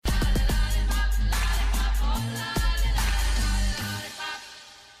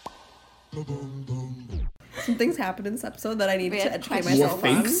Some things happened in this episode that I need to educate More myself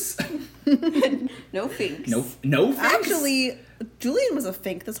on. finks? No finks. No finks? Actually, Julian was a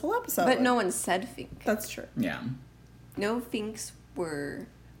fink this whole episode. But no one said fink. That's true. Yeah. No finks were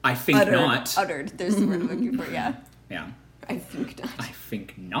I think Uttered. not. uttered. There's the word I'm looking for, yeah. Yeah. I think not. I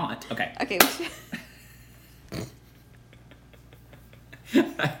think not. Okay. Okay.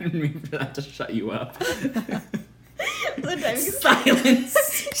 I didn't mean for that to shut you up.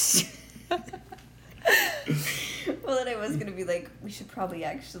 Silence. Well, then I was gonna be like, we should probably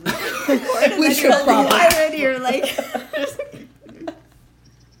actually record. We should probably. You're like,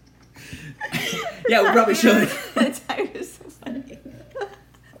 Yeah, we probably should. that time is so funny.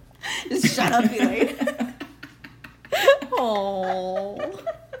 Just shut up, Elaine. Aww.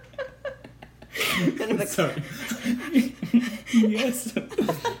 Sorry. Yes.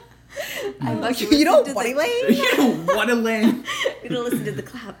 I'm lucky You don't to want the, Elaine? You don't want to land. you don't listen to the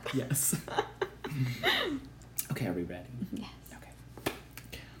clap. Yes. Okay, are we ready? Yes. Okay.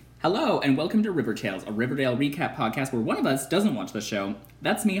 Hello, and welcome to Riverdale, a Riverdale recap podcast where one of us doesn't watch the show.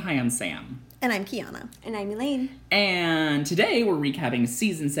 That's me. Hi, I'm Sam. And I'm Kiana. And I'm Elaine. And today we're recapping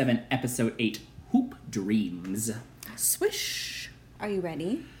Season 7, Episode 8, Hoop Dreams. Swish. Are you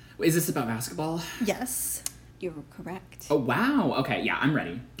ready? Is this about basketball? Yes. You're correct. Oh, wow. Okay, yeah, I'm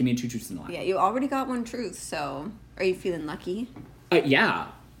ready. Give me two truths and a lie. Yeah, you already got one truth, so are you feeling lucky? Yeah.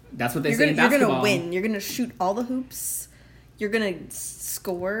 That's what they say in You're basketball. gonna win. You're gonna shoot all the hoops. You're gonna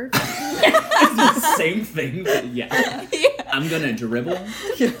score. Same thing, but yeah. I'm gonna dribble.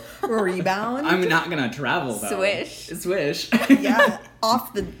 Rebound. I'm not gonna travel, though. Swish. Swish. Yeah,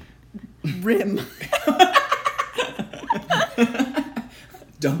 off the rim.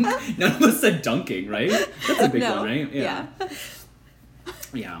 Dunk? None of us said dunking, right? That's a big one, right? Yeah.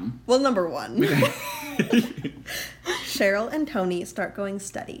 Yeah. Well, number one. Cheryl and Tony start going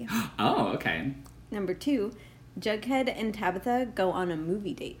steady. Oh, okay. Number 2, Jughead and Tabitha go on a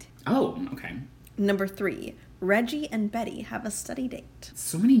movie date. Oh, okay. Number 3, Reggie and Betty have a study date.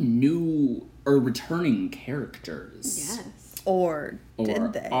 So many new or returning characters. Yes. Or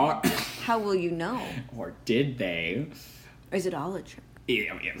did they? How will you know? Or did they? Or is it all a trick?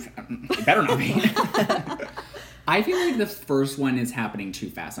 Yeah, it better not be. I feel like the first one is happening too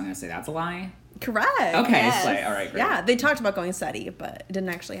fast. I'm going to say that's a lie. Correct. Okay, Yes. slay. All right, great. Yeah, they talked about going steady, but it didn't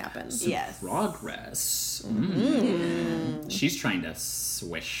actually happen. Yes. Progress. She's trying to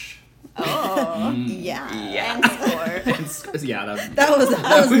swish. Oh. Yeah. Yeah. And score. Yeah, That was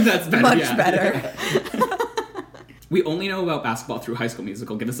that's better. much Yeah. better. We only know about basketball through High School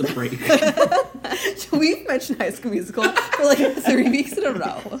Musical. Give us a break. We've mentioned High School Musical for like 3 weeks in a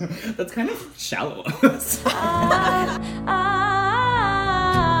row. That's kind of shallow.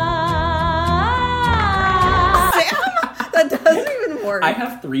 Sam, that doesn't even work. I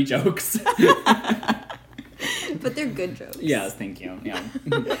have 3 jokes. But they're good jokes. Yes, thank you. Yeah.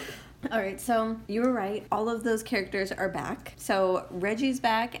 All right, so you were right. All of those characters are back. So Reggie's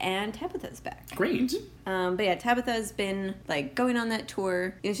back and Tabitha's back. Great. But yeah, Tabitha's been like going on that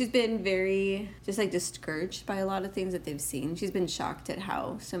tour. You know, she's been very just like discouraged by a lot of things that they've seen. She's been shocked at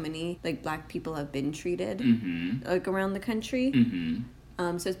how so many like black people have been treated like around the country.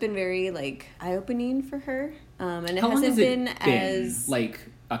 So it's been very like eye-opening for her. And it How long hasn't has it been as like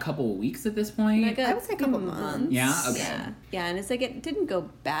a couple of weeks at this point? like I would say a couple months. Yeah? Okay. Yeah, and it's like it didn't go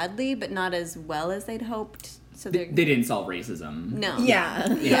badly, but not as well as they'd hoped. So They they're didn't solve racism. no.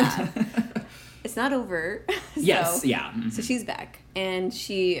 Yeah. Yeah. It's not over. Yes, So- yeah. So she's back. And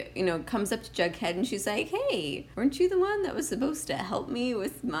she, you know, comes up to Jughead and she's like, hey, weren't you the one that was supposed to help me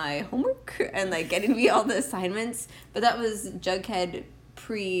with my homework? And like getting me all the assignments. But that was Jughead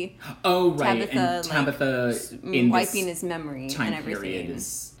pre Oh, right. Tabitha, And Tabitha like, in wiping this his memory time and everything. period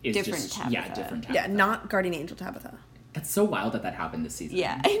is different just, Tabitha. Yeah, different Tabitha. Yeah, not Guardian Angel Tabitha. That's so wild that happened this season.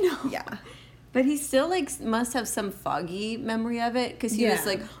 Yeah, I know. Yeah. But he still like must have some foggy memory of it because he was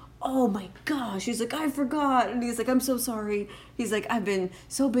like, oh my gosh. He's like, I forgot. And he's like, I'm so sorry. He's like, I've been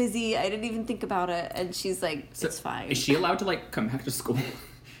so busy. I didn't even think about it. And she's like, it's fine. Is she allowed to like come back to school?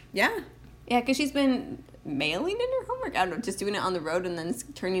 Yeah. Yeah, because she's been mailing in her homework. I don't know, just doing it on the road and then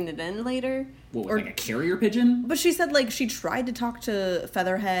turning it in later. What, with like a carrier pigeon? But she said, like, she tried to talk to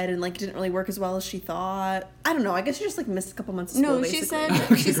Featherhead and, like, it didn't really work as well as she thought. I don't know. I guess she just, like, missed a couple months of school, No,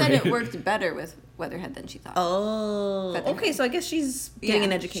 basically. she said Great. it worked better with Weatherhead than she thought. Oh. Featherhead. Okay, so I guess she's getting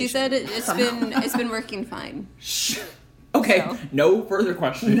an education. She said it's been working fine. Okay, So. no further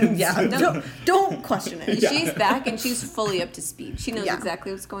questions. Yeah, don't question it. She's back and she's fully up to speed. She knows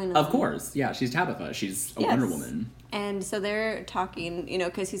exactly what's going on. Of course. Yeah, she's Tabitha. She's a Wonder Woman. And so they're talking, you know,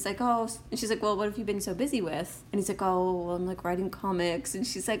 because he's like, oh, and she's like, well, what have you been so busy with? And he's like, oh, well, I'm like writing comics. And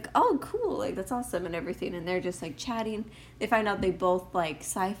she's like, oh, cool, like that's awesome and everything. And they're just like chatting. They find out they both like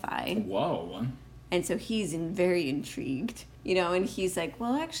sci-fi. Whoa. And so he's very intrigued, you know, and he's like,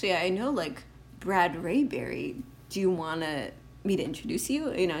 well, actually, I know like Brad Rayberry. Do you want me to introduce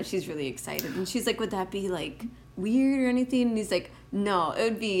you? You know, she's really excited. And she's like, would that be like weird or anything? And he's like, no, it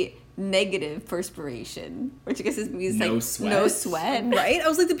would be negative perspiration, which I guess means No like sweat? no sweat. Right? I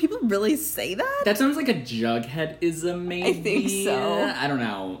was like, did people really say that? That sounds like a Jughead-ism, maybe. I think so. I don't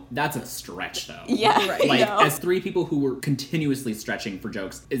know. That's a stretch, though. Yeah, Right. Like, no. as three people who were continuously stretching for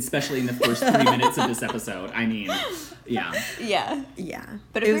jokes, especially in the first 3 minutes of this episode, I mean, yeah. Yeah. Yeah.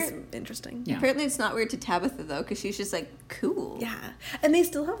 But it was appar- interesting. Yeah. Apparently it's not weird to Tabitha, though, because she's just like, cool. Yeah. And they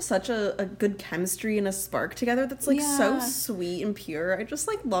still have such a good chemistry and a spark together that's like so Yeah. sweet and pure. I just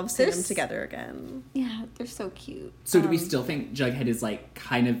like love seeing them There's- together again. Yeah, they're so cute. So do we still think Jughead is, like,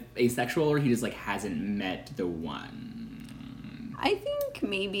 kind of asexual, or he just, like, hasn't met the one? I think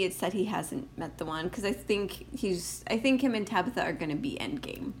maybe it's that he hasn't met the one, because I think him and Tabitha are going to be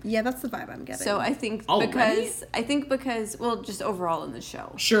endgame. Yeah, that's the vibe I'm getting. So I think Already? because well, just overall in the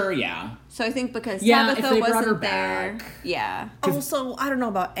show. Sure, yeah. So I think because Yeah, if Tabitha they brought wasn't her there. back. Yeah. also, I don't know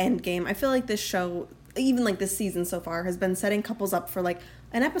about Endgame. I feel like this show, even like this season so far, has been setting couples up for like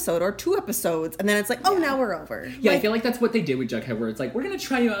an episode or 2 episodes, and then it's like, oh, now we're over. Yeah, Like, I feel like that's what they did with Jughead, where it's like, we're going to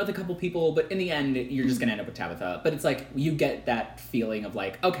try you out with a couple people, but in the end, you're just going to end up with Tabitha. But it's like, you get that feeling of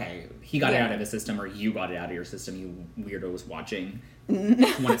like, okay, he got it Yeah. out of his system, or you got it out of your system, you weirdos watching. Want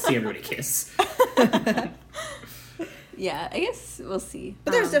to see everybody kiss. Yeah, I guess we'll see.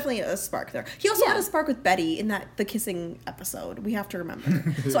 But there's definitely a spark there. He also Yeah. had a spark with Betty in the kissing episode. We have to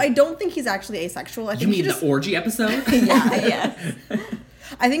remember. So I don't think he's actually asexual. I You think mean he just the orgy episode? yeah. Yes.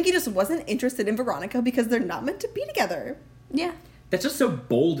 I think he just wasn't interested in Veronica because they're not meant to be together. Yeah. That's just so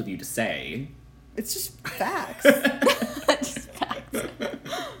bold of you to say. It's just facts. Just facts.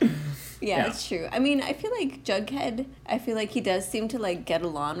 Yeah, Yeah. it's true. I mean, I feel like Jughead, I feel like he does seem to like get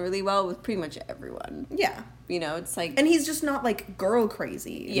along really well with pretty much everyone. Yeah. You know, it's like And he's just not like girl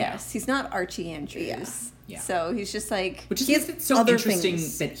crazy. yes, he's not Archie Andrews. Yeah. So he's just like Which He is has it's so other interesting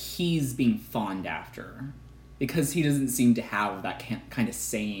things. that he's being fawned after. Because he doesn't seem to have that kind of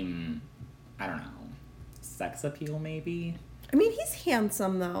same, I don't know, sex appeal maybe? I mean, he's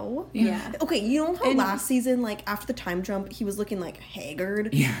handsome though. Yeah. Okay, you know how And- last season, like after the time jump, he was looking like haggard,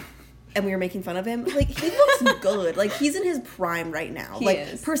 Yeah. and we were making fun of him. Like he looks good. Like he's in his prime right now. He like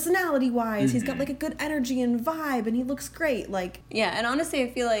is. personality wise, he's got like a good energy and vibe, and he looks great. Like yeah, and honestly,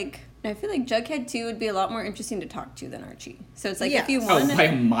 I feel like Jughead too would be a lot more interesting to talk to than Archie. So it's like if you Yes. want Oh, by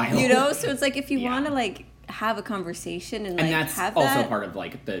a mile. you know, so it's like if you Yeah. want to like have a conversation and like And that's have also that, part of,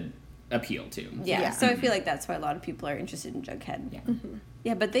 like, the appeal, too. yeah. Yeah. So I feel like that's why a lot of people are interested in Jughead. Yeah.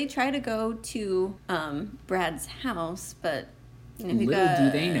 Yeah, but they try to go to Brad's house, but you know, he Little got,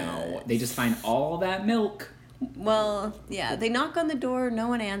 do they know, they just find all that milk. Well, yeah, they knock on the door, no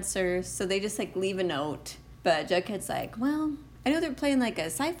one answers, so they just like leave a note. But Jughead's like, well, I know they're playing like a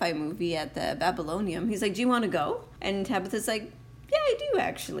sci-fi movie at the Babylonium. He's like, do you want to go? And Tabitha's like, yeah, I do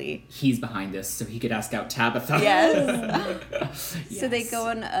actually. He's behind this, so he could ask out Tabitha. Yes. So they Yes.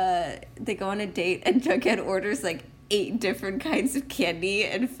 go on a date, and Jughead orders like 8 different kinds of candy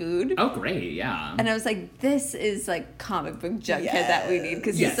and food. Oh, great, yeah. And I was like, this is like comic book Jughead that we need,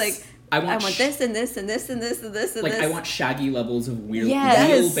 because Yes. he's like, I I want want this and this and this and this and this and Like, this. I want Shaggy levels of Yes.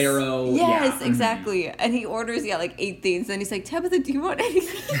 wheelbarrow. Yes, yeah. exactly. And he orders, like 8 things. And he's like, Tabitha, do you want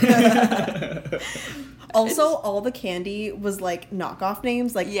anything? also, all the candy was like knockoff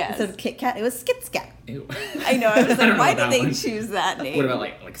names. Like Yes. instead of Kit Kat, it was Skit Skat. Ew. I know. I was I don't like, know why that did they one. choose that name? What about,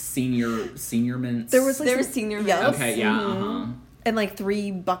 like senior mints? There was like There were some- senior yes. mints. Okay, yeah, uh-huh. And like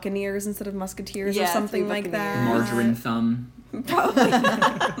 3 Buccaneers instead of Musketeers Yeah, or something 3 like that. Margarine thumb. Probably.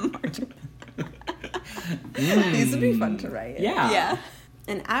 These would be fun to write. Yeah. Yeah.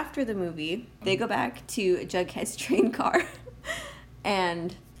 And after the movie, they go back to Jughead's train car.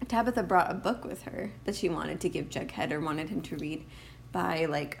 And Tabitha brought a book with her that she wanted to give Jughead, or wanted him to read, by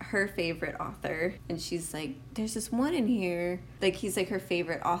like her favorite author. And she's like, there's this one in here, like he's like her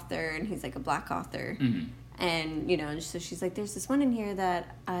favorite author, and he's like a black author. Mm-hmm. And you know, and so she's like, there's this one in here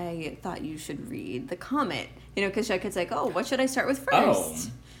that I thought you should read, The Comet. You know, because Jughead's like, oh, what should I start with first?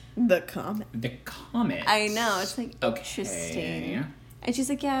 Oh, The comet. the comet. I know, it's like Okay. interesting. And she's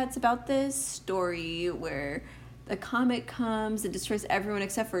like, yeah, it's about this story where the comet comes and destroys everyone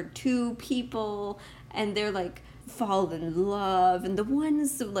except for 2 people, and they're like fall in love, and the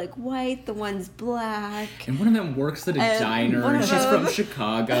one's like white, the one's black. And one of them works at a diner, and she's from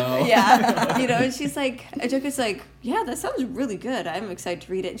Chicago. Yeah. And she's like, Jughead's like, yeah, that sounds really good. I'm excited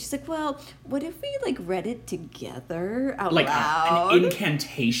to read it. And she's like, well, what if we like read it together out Like loud? an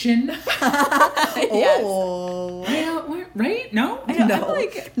incantation? Yes. Oh. Right? No? I know, No. I'm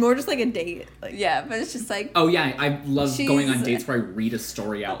like, More just like a date. Like, yeah, but it's just like, Oh, yeah, I love going on She's- dates where I read a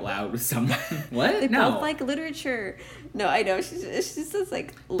story out loud with someone. What? they No. both like literature. No, I know. She's just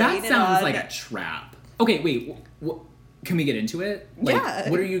like, That laying it sounds on. like a trap. Okay, wait. Can we get into it? Like, Yeah.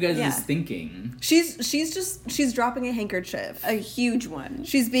 what are you guys Yeah. thinking? she's dropping a handkerchief. A huge one.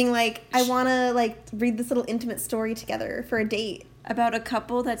 She's being like, I want to like read this little intimate story together for a date. About a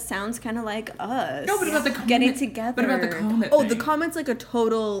couple that sounds kind of like us. No, but about the comment. Getting together. But about the comment Oh, thing. the comment's like a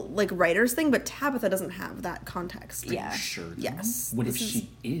total like writer's thing, but Tabitha doesn't have that context. Yeah. Sure. though? Yes. What if This is- she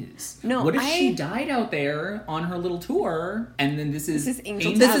is? No, What if she died out there on her little tour, and then this is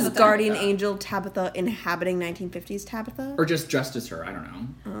Angel This is Tabitha. guardian angel Tabitha inhabiting 1950s Tabitha. or just dressed as her? I don't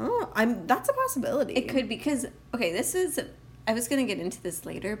know. Oh, that's a possibility. It could because okay, I was gonna get into this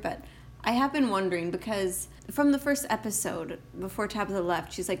later, but I have been wondering because from the first episode, before Tabitha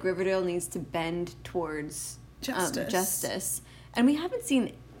left, she's like Riverdale needs to bend towards justice, and we haven't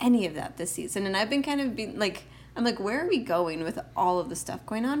seen any of that this season. And I've been kind of I'm like, where are we going with all of the stuff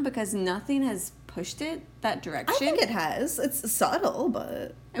going on? Because nothing has pushed it that direction. I think it has. It's subtle,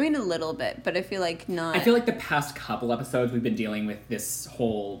 but I mean, a little bit, but I feel like not. I feel like the past couple episodes we've been dealing with this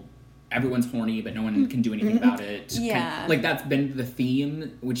whole everyone's horny but no one can do anything about it. Yeah. Like that's been the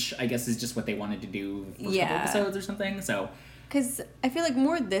theme, which I guess is just what they wanted to do for a couple episodes or something. So because I feel like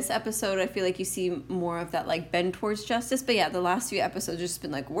more this episode, I feel like you see more of that like bend towards justice. But yeah, the last few episodes have just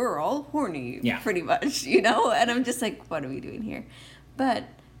been like, we're all horny, pretty much, And I'm just like, what are we doing here? But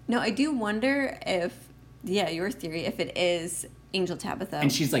no, I do wonder if, your theory, if it is Angel Tabitha.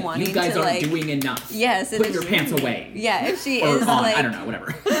 and she's like, wanting you guys to, aren't like, doing enough. Yes. Put your pants away. Yeah, if she Or is on, like. I don't know,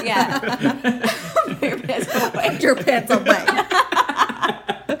 whatever. Yeah. Put your pants away. put your pants away.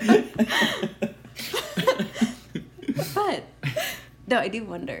 But no, I do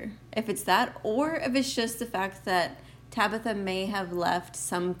wonder if it's that or if it's just the fact that Tabitha may have left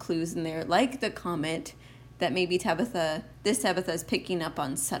some clues in there, like the comment that maybe Tabitha is picking up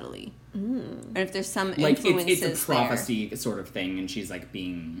on subtly. And if there's some Like influences it's a prophecy sort of thing, and she's like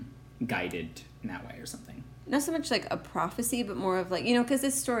being guided in that way or something. not so much like a prophecy, but more of like, because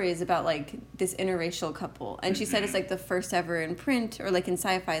this story is about like this interracial couple. And she said it's like the first ever in print or like in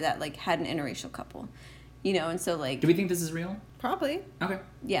sci-fi that like had an interracial couple. And so like... Do we think this is real? Probably. Okay.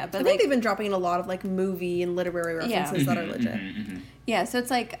 Yeah, but I think they've been dropping in a lot of like movie and literary references that are legit. Yeah, so it's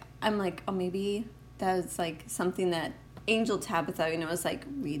like, I'm like, oh, maybe that's like something that Angel Tabitha, is like,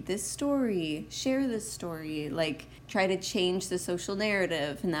 read this story, share this story, like try to change the social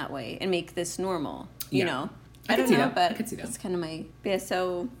narrative in that way and make this normal, you know? I don't know, but it's kind of my... Yeah,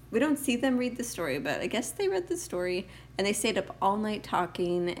 so we don't see them read the story, but I guess they read the story and they stayed up all night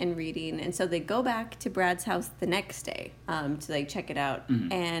talking and reading. And so they go back to Brad's house the next day to like check it out.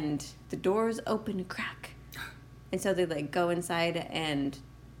 And the doors open a crack. And so they like go inside and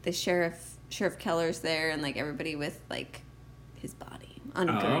the Sheriff Keller's there and like everybody with like his body on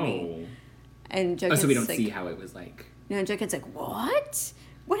a gurney. And Jughead's so we don't like, see how it was like... Jughead's like, what?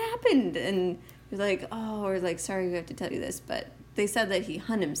 What happened? And he's like, oh, or like, sorry, we have to tell you this, but they said that he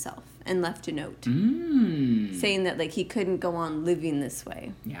hung himself and left a note saying that like he couldn't go on living this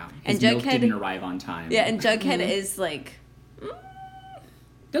way. Yeah, and his milk Jughead didn't arrive on time. Yeah, and Jughead is like,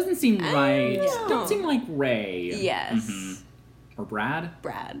 doesn't seem right. know. Don't seem like Ray. yes, Or Brad.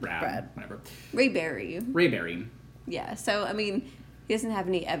 Brad, Whatever. Ray Berry. Ray Berry. Yeah, so I mean, he doesn't have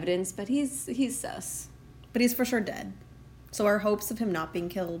any evidence, but he's sus. But he's for sure dead. So our hopes of him not being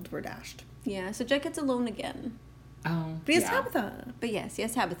killed were dashed. Yeah, so Jughead's alone again. Oh, But he has Tabitha. But yes, he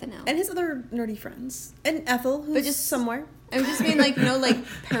has Tabitha now. And his other nerdy friends. And Ethel, who's just somewhere. I just mean like no like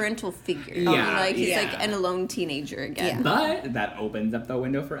parental figure. Yeah, like he's yeah. like an alone teenager again. But that opens up the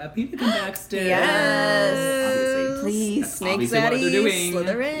window for Tabitha to come back still. Yes. Obviously. Please, That's Snake obviously what they're doing.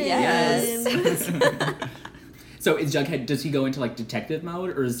 Slytherin. Yes. So is Jughead, does he go into like detective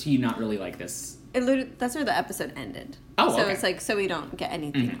mode, or is he not really like this? That's where the episode ended. Oh, so okay. it's like, so we don't get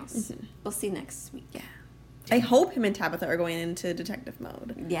anything else. We'll see next week. Yeah. I hope him and Tabitha are going into detective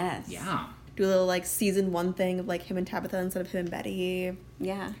mode. Yes. Yeah. Do a little like season 1 thing of like him and Tabitha instead of him and Betty.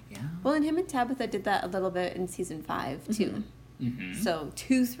 Yeah. Yeah. Well, and him and Tabitha did that a little bit in season 5 too. So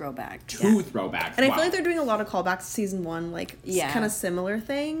 2 throwbacks. Two throwbacks. And I feel like they're doing a lot of callbacks to season 1, like Yeah. kind of similar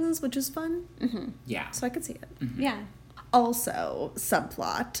things, which is fun. Yeah. So I could see it. Yeah. Also,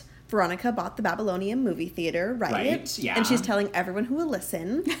 subplot, Veronica bought the Babylonian movie theater, right? Right, yeah. And she's telling everyone who will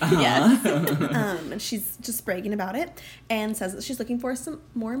listen. Yes. And she's just bragging about it and says that she's looking for some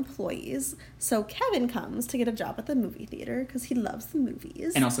more employees. So Kevin comes to get a job at the movie theater because he loves the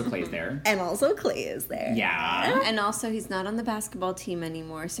movies. And also Clay's there. And also Clay is there. Yeah. And also, he's not on the basketball team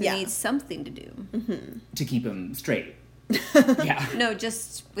anymore, so Yeah. he needs something to do. To keep him straight. Yeah. No,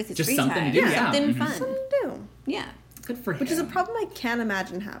 just with his Just free something time. to do, yeah. Something Mhm. fun. Something to do. Yeah. Good for him. Which is a problem I can't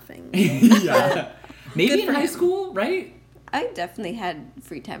imagine having. Yeah. Maybe Good in for high him. school, right? I definitely had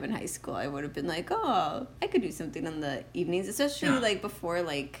free time in high school. I would have been like, oh, I could do something on the evenings, especially Yeah. like before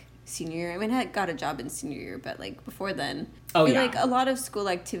like senior year. I mean, I had got a job in senior year, but like before then, Oh, I feel yeah. like a lot of school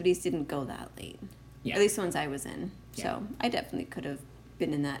activities didn't go that late. Yeah. At least the ones I was in. Yeah. So I definitely could have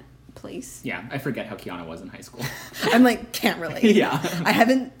been in that place. Yeah, I forget how Kiana was in high school. I'm like, can't relate. Yeah. I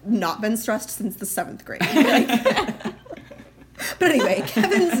haven't not been stressed since the 7th grade. Like, but anyway,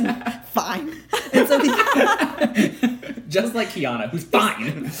 Kevin's fine. And so Just like Kiana, who's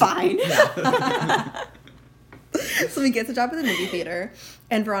fine. fine. So he gets a job at the movie theater,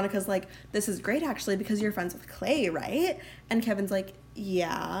 and Veronica's like, "This is great, actually, because you're friends with Clay, right?" And Kevin's like,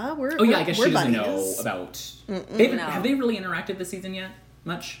 "Yeah, we're." Oh yeah, I guess we're she doesn't buddies." know about. No. Have they really interacted this season yet?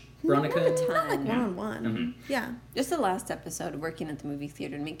 Much? Veronica? Not a ton. Not like Yeah. one-on-one. Mhm. Yeah, Just the last episode, working at the movie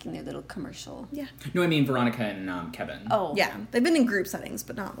theater and making their little commercial. yeah, No, I mean Veronica and Kevin. Oh. yeah. They've been in group settings,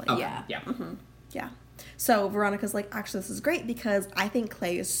 but not like Okay, yeah. Yeah. yeah. So Veronica's like, "Actually, this is great because I think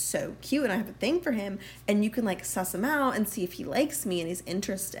Clay is so cute, and I have a thing for him, and you can like suss him out and see if he likes me and he's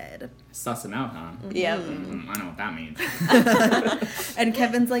interested." Suss him out, huh? Yeah. I know what that means. And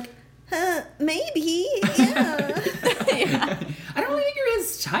Kevin's like, maybe, yeah. Yeah. I don't really think you're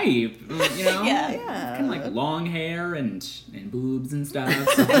his type. You know? Yeah. Yeah. Kind of like long hair and boobs and stuff.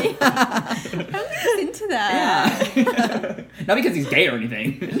 So. I'm into that. Yeah. Not because he's gay or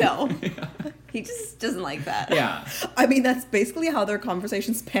anything. No. He just doesn't like that. Yeah. I mean, that's basically how their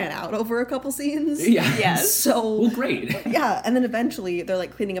conversations pan out over a couple scenes. Yeah. Yes. So, Well, great. yeah, and then eventually they're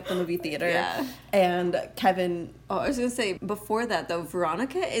like cleaning up the movie theater. Yeah. And Kevin, Oh, I was gonna say before that though,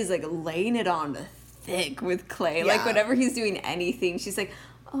 Veronica is like laying it on thick with Clay. Like Yeah. whenever he's doing anything, she's like,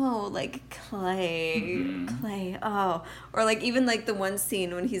 "Oh, like Clay, Clay, oh," or like even like the one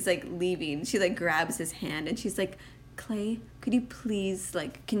scene when he's like leaving, she like grabs his hand and she's like, "Clay, could you please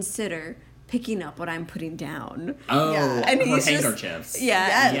like consider picking up what I'm putting down?" Oh, Yeah. And her he's just- handkerchiefs.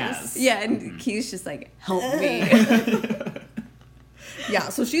 Yeah, Yes. yeah, and he's just like, "Help me." yeah,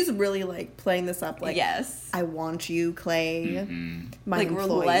 so she's really like playing this up like, Yes. I want you, Clay, my Like,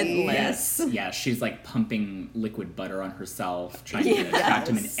 employee. relentless. Yes. Yeah, she's like pumping liquid butter on herself, trying to Yes. attract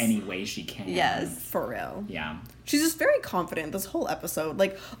him in any way she can. Yes. For real. Yeah. She's just very confident this whole episode.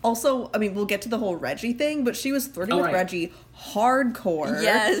 Like, also, I mean, we'll get to the whole Reggie thing, but she was flirting Oh, with right. Reggie hardcore.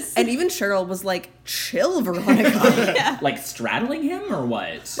 Yes. And even Cheryl was like, chill, Veronica. Yeah. Like straddling him or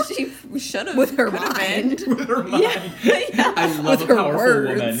what? She should have With her could have been. mind. With her mind. Yeah. I love With a her powerful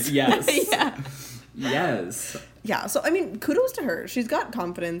woman. words. Yes. Yeah. Yes. Yeah, so, I mean, kudos to her. She's got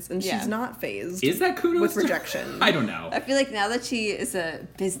confidence, and Yeah. she's not phased Is that kudos? with to- rejection. I don't know. I feel like now that she is a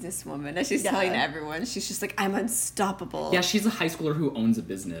businesswoman, as she's Yeah. telling everyone, she's just like, I'm unstoppable. Yeah, she's a high schooler who owns a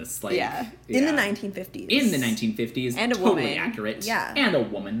business. Like, Yeah. In the yeah. 1950s. In the 1950s. And a totally woman. accurate. Yeah. And a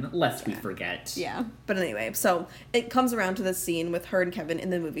woman, lest we forget. Yeah. But anyway, so it comes around to this scene with her and Kevin in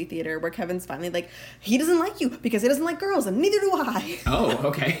the movie theater where Kevin's finally like, he doesn't like you because he doesn't like girls, and neither do I. Oh,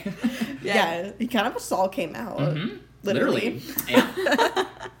 okay. Yeah, he kind of just all came out. Literally. Yeah.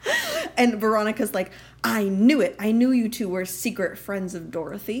 And Veronica's like, I knew it. I knew you two were secret friends of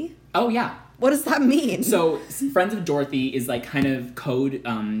Dorothy. Oh, yeah. What does that mean? So, Friends of Dorothy is like kind of code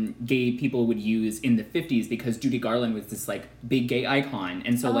gay people would use in the 50s because Judy Garland was this like big gay icon.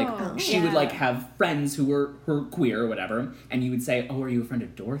 And so like Oh, she would yeah. like have friends who were queer or whatever. And you would say, oh, are you a friend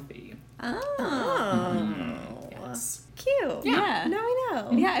of Dorothy? Oh. Yes. Cute. Yeah. Now I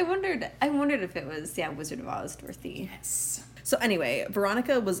know. Yeah, I wondered if it was, Wizard of Oz, Dorothy. Yes. So anyway,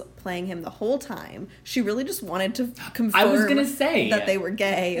 Veronica was playing him the whole time. She really just wanted to confirm I was gonna say. that they were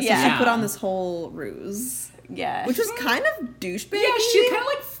gay. So Yeah. she put on this whole ruse. Yeah. Which was kind of douchebag. Yeah, she kind of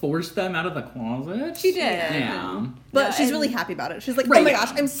like forced them out of the closet. She did. Yeah. But No, she's and- really happy about it. She's like, Right, oh my yeah.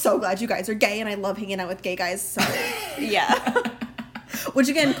 gosh, I'm so glad you guys are gay and I love hanging out with gay guys. So, Yeah. which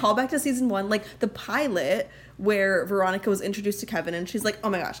again, call back to season 1, like the pilot where Veronica was introduced to Kevin and she's like, oh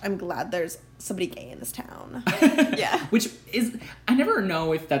my gosh, I'm glad there's somebody gay in this town. Yeah. Which is, I never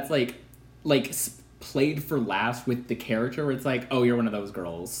know if that's like played for laughs with the character where it's like, oh, you're one of those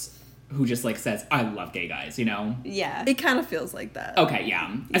girls who just, like, says, I love gay guys, you know? Yeah. It kind of feels like that. Okay,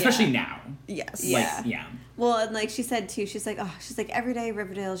 yeah. Especially now. Yes. Yeah. Like, yeah. Well, and like she said too, she's like every day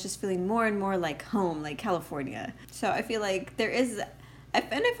Riverdale is just feeling more and more like home, like California. So I feel like there is, I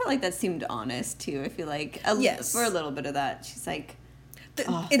felt like that seemed honest too. I feel like for a little bit of that, she's like,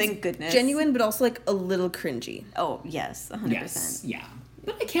 thank goodness, genuine, but also like a little cringy. Oh yes, 100%. Yes, yeah.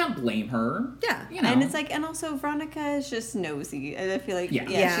 But I can't blame her. Yeah. You know? And it's like, and also Veronica is just nosy, and I feel like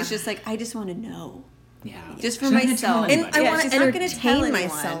she's just like, I just want to know. Yeah. Just for She's not gonna myself. tell And anybody. I want she's to not gonna tell entertain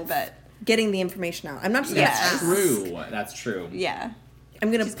anyone, myself, but getting the information out. I'm not just Yeah. going to True. That's true. yeah. I'm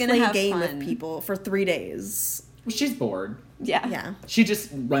going to She's gonna play a have game fun. with people for 3 days. She's bored. Yeah. Yeah. She just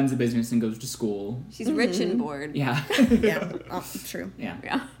runs a business and goes to school. She's rich and bored. Yeah. Yeah. Oh, true. Yeah.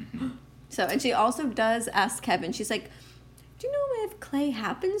 Yeah. So, and she also does ask Kevin, she's like, do you know if Clay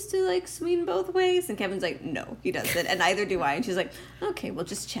happens to, like, swing both ways? And Kevin's like, no, he doesn't. And neither do I. And she's like, okay, well,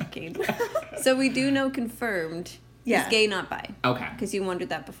 just checking. So we do know confirmed he's gay, not bi. Okay. Because you wondered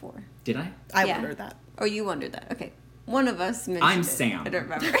that before. Did I? I Yeah. wondered that. Or you wondered that. Okay. One of us mentioned I'm it. Sam. I don't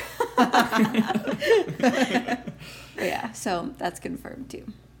remember. But yeah, so that's confirmed too.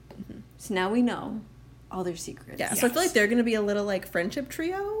 So now we know all their secrets. Yeah. So I feel like they're going to be a little, like, friendship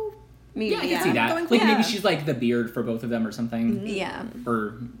trio. Maybe, Yeah, I can see that. Going Like, forward. maybe she's, like, the beard for both of them or something. Yeah.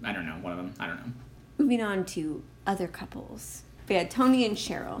 Or, I don't know, one of them. I don't know. Moving on to other couples. We had Tony and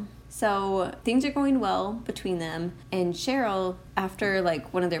Cheryl. So things are going well between them. And Cheryl, after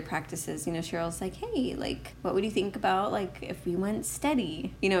like one of their practices, you know, Cheryl's like, hey, like, what would you think about like if we went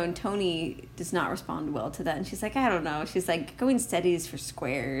steady? You know, and Tony does not respond well to that. And she's like, I don't know. She's like, going steady is for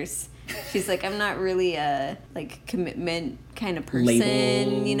squares. She's like, I'm not really a like commitment kind of person,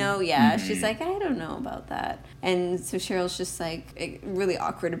 Label. you know? Yeah. Mm-hmm. She's like, I don't know about that. And so Cheryl's just like really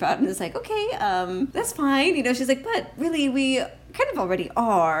awkward about it and is like, okay, that's fine. You know, she's like, but really we kind of already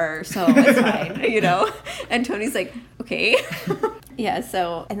are, so it's fine, you know? And Tony's like, okay. Yeah,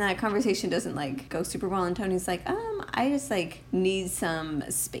 so, and that conversation doesn't like go super well, and Tony's like, I just like need some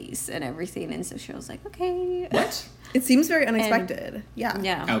space and everything. And so Cheryl's like, okay. What? It seems very unexpected. Yeah.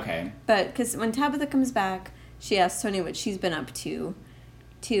 Yeah. Okay. But because when Tabitha comes back, she asks Tony what she's been up to,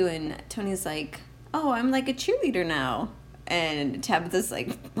 too, and Tony's like, oh, I'm like a cheerleader now. And Tabitha's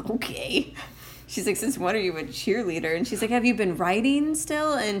like, okay. She's like, since when are you a cheerleader? And she's like, have you been writing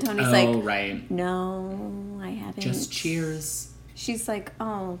still? And Tony's like, right. no, I haven't. Just cheers. She's like,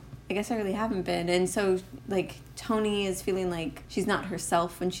 oh, I guess I really haven't been. And so, like, Tony is feeling like she's not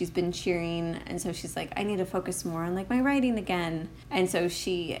herself when she's been cheering. And so she's like, I need to focus more on, like, my writing again. And so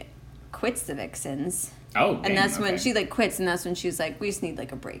she quits the Vixens. Oh, And dang, that's when okay. she, like, quits. And that's when she's like, we just need,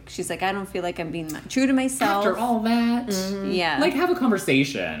 like, a break. She's like, I don't feel like I'm being true to myself. After all that, Yeah. like, have a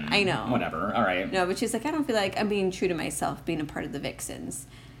conversation. I know. Whatever. All right. No, but she's like, I don't feel like I'm being true to myself, being a part of the Vixens.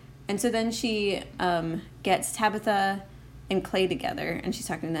 And so then she gets Tabitha and Clay together, and she's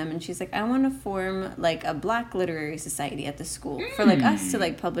talking to them, and she's like, I want to form, like, a black literary society at the school for, like, us to,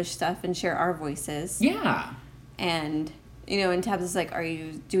 like, publish stuff and share our voices. Yeah. And, you know, and Tabitha's like, are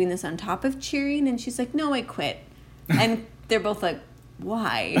you doing this on top of cheering? And she's like, no, I quit. And they're both like,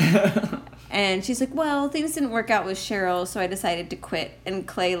 why? And she's like, well, things didn't work out with Cheryl, so I decided to quit. And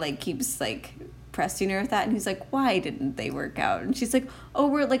Clay, like, keeps, like, pressing her with that, and he's like, why didn't they work out? And she's like, oh,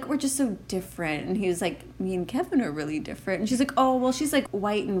 we're just so different. And he was like, me and Kevin are really different. And she's like, oh, well, she's like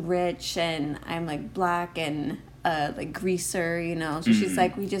white and rich, and I'm like black and like greaser, you know. So she's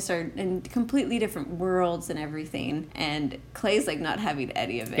like, we just are in completely different worlds and everything. And Clay's like not having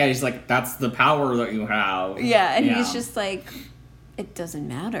any of it. Yeah, he's like, that's the power that you have. Yeah, and he's just like, it doesn't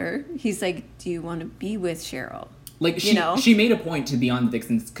matter. He's like, do you want to be with Cheryl? Like, she made a point to be on the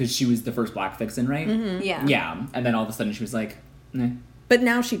Vixens because she was the first black Vixen, right? Mm-hmm. Yeah. Yeah, and then all of a sudden she was like, eh. But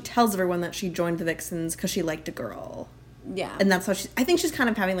now she tells everyone that she joined the Vixens because she liked a girl. Yeah. And that's how I think she's kind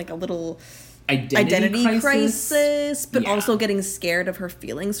of having like a little Identity crisis, but also getting scared of her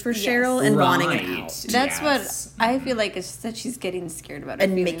feelings for Cheryl and wanting it out. That's what I feel like, is that she's getting scared about her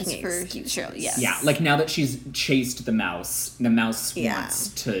And feelings making for excuses. Cheryl. Yes. Yeah, like now that she's chased the mouse wants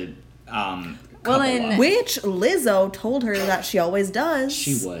to Well, couple and up. Which Lizzo told her that she always does.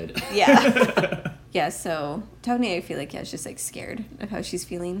 She would. Yeah. Yeah, so Tony, I feel like, is just, like, scared of how she's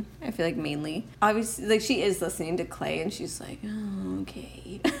feeling. I feel like mainly. Obviously, like, she is listening to Clay, and she's like, oh,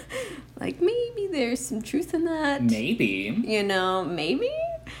 okay. Like, maybe there's some truth in that. Maybe. You know, maybe?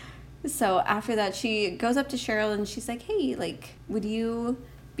 So after that, she goes up to Cheryl, and she's like, hey, like, would you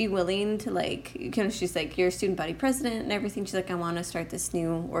be willing to, like, kind of, she's like, you're a student body president and everything. She's like, I want to start this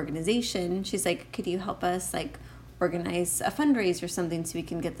new organization. She's like, could you help us, like, organize a fundraiser or something so we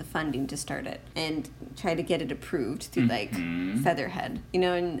can get the funding to start it and try to get it approved through like Featherhead, you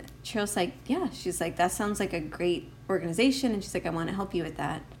know. And Cheryl's like, yeah, she's like, that sounds like a great organization, and she's like, I want to help you with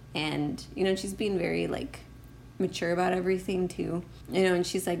that. And you know, she's being very like mature about everything too, you know. And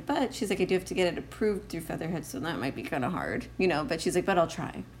she's like, I do have to get it approved through Featherhead, so that might be kind of hard, you know. But she's like, but I'll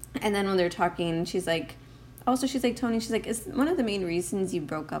try. And then when they're talking, she's like, Tony, she's like, is one of the main reasons you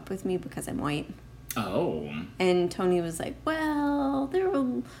broke up with me because I'm white? Oh. And Tony was like, well, there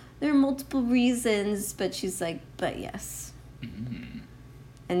are multiple reasons, but she's like, but yes.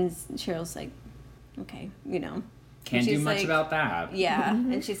 And Cheryl's like, okay, you know. Can't do much about that. Yeah.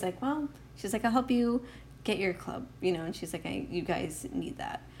 And she's like, I'll help you get your club, you know. And she's like, you guys need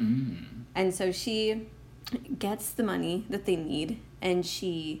that. And so she gets the money that they need, and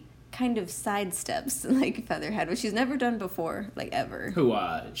she kind of sidesteps like Featherhead, which she's never done before, like ever. Who,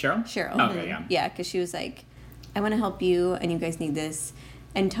 Cheryl? Cheryl. Okay, yeah. Yeah, because she was like, I want to help you, and you guys need this.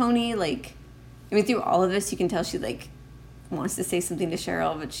 And Tony, like, I mean, through all of this, you can tell she, like, wants to say something to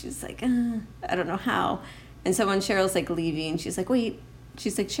Cheryl, but she's like, I don't know how. And so when Cheryl's, like, leaving, she's like, wait.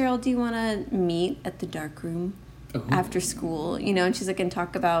 She's like, Cheryl, do you want to meet at the dark room after school? You know, and she's like, and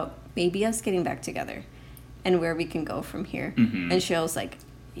talk about maybe us getting back together and where we can go from here. And Cheryl's like,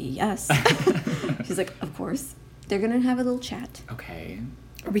 yes. She's like, of course. They're going to have a little chat. Okay.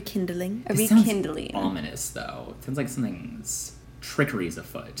 A rekindling. Sounds ominous, though. It sounds like something's trickery's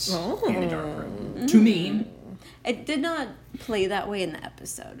afoot in the dark room. To me. It did not play that way in the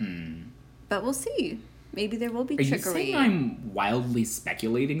episode. But we'll see. Maybe there will be trickery. Are you saying I'm wildly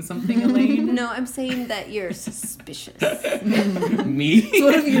speculating something, Elaine? No, I'm saying that you're suspicious. Me? It's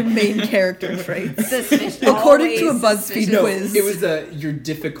one of your main character traits. Suspicious. According to a BuzzFeed No, quiz. it was your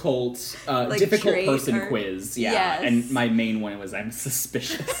difficult person quiz. Yeah. Yes. And my main one was I'm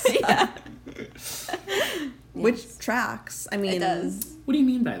suspicious. Yeah. Which tracks. I mean, it does. What do you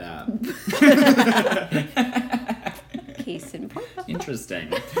mean by that? Case in point.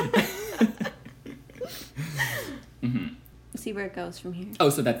 Interesting. See where it goes from here. Oh,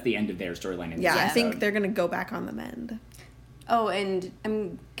 so that's the end of their storyline. Yeah, I think they're going to go back on the mend. Oh, and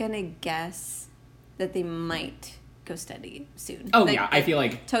I'm going to guess that they might go steady soon. Oh, yeah, I feel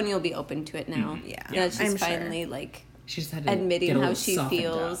like Tony will be open to it now. Yeah. That she's I'm finally, sure. like, she just had to admitting get how she softened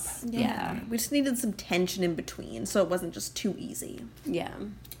feels. up. Yeah. We just needed some tension in between, so it wasn't just too easy. Yeah.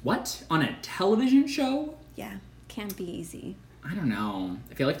 What? On a television show? Yeah. Can't be easy. I don't know.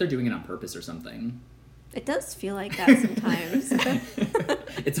 I feel like they're doing it on purpose or something. It does feel like that sometimes.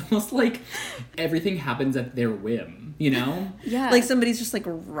 It's almost like everything happens at their whim, you know? Yeah. Like somebody's just like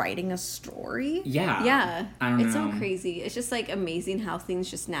writing a story. Yeah. Yeah. I don't know. It's so crazy. It's just like amazing how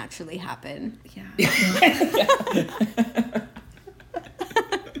things just naturally happen. Yeah.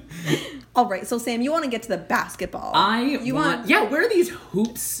 All right, so Sam, you want to get to the basketball. Yeah, where are these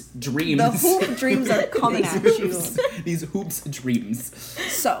hoops dreams? The hoop dreams are coming at you. These hoops dreams.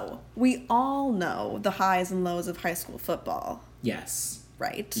 So, we all know the highs and lows of high school football, Yes.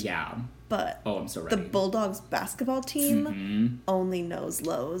 right? Yeah. But Oh, I'm so ready. the Bulldogs basketball team only knows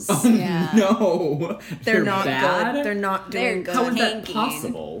lows. Oh, Yeah. no. They're not bad? good. They're not doing good. How is that tanking.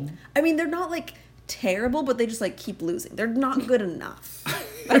 possible? I mean, they're not like terrible, but they just like keep losing. They're not good enough.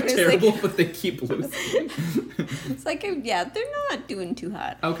 They're It's terrible, like- but they keep losing. It's like, yeah, they're not doing too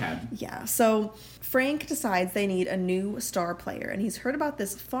hot. Okay. Yeah, so Frank decides they need a new star player, and he's heard about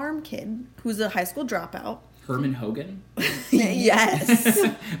this farm kid who's a high school dropout. Herman Hogan? Yes.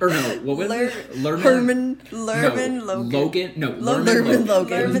 Or no, what was it? Lerman? Lerman Logan. Logan? No, Lerman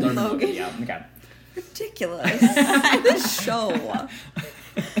Logan. It was Lerman Logan. Yeah, okay. Ridiculous. This show.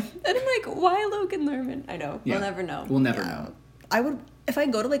 And I'm like, why Logan Lerman? I know. Yeah. We'll never know. We'll never know. I would, if I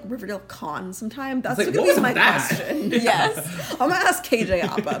go to like Riverdale Con sometime, that's It's like, gonna what be was my that? question. Yes. I'm gonna ask KJ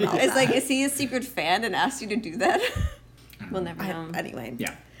Appa about It's that. like, is he a secret fan and asked you to do that? We'll never know. Anyway.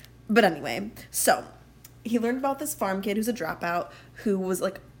 Yeah. But anyway, so he learned about this farm kid who's a dropout who was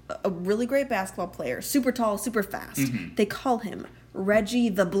like a really great basketball player, super tall, super fast. They call him Reggie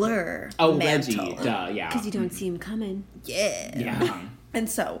the Blur. Oh, Mantle. Reggie. Duh, yeah. Because you don't see him coming. Yeah. Yeah. And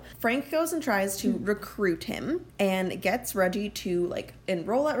so Frank goes and tries to recruit him and gets Reggie to like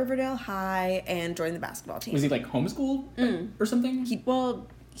enroll at Riverdale High and join the basketball team. Was he like homeschooled or something?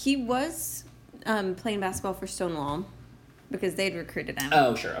 He was playing basketball for Stonewall because they'd recruited him.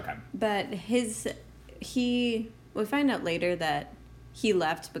 Oh, sure. Okay. But we find out later that he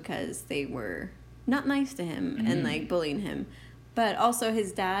left because they were not nice to him and like bullying him. But also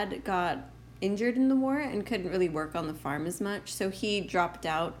his dad got injured in the war and couldn't really work on the farm as much. So he dropped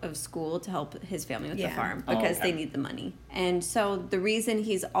out of school to help his family with the farm because they need the money. And so the reason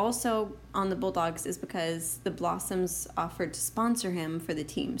he's also on the Bulldogs is because the Blossoms offered to sponsor him for the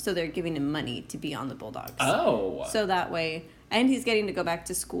team. So they're giving him money to be on the Bulldogs. Oh. So that way, and he's getting to go back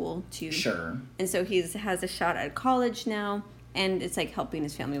to school too. Sure. And so he has a shot at college now. And it's like helping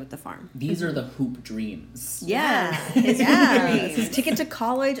his family with the farm. These are the hoop dreams. Yeah. His dreams. His ticket to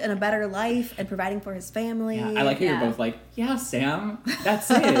college and a better life and providing for his family. Yeah, I like how you're both like, yeah, Sam, that's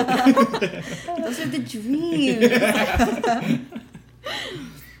it. Those are the dreams.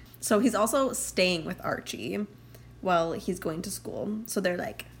 So he's also staying with Archie while he's going to school. So they're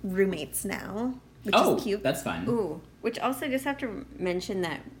like roommates now, which is cute. That's fun. Ooh. Which also I just have to mention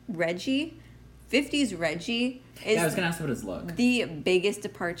that Reggie, 50s Reggie, is I was going to ask about his look. the biggest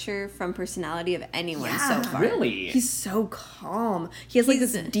departure from personality of anyone so far. Really? He's so calm. He has like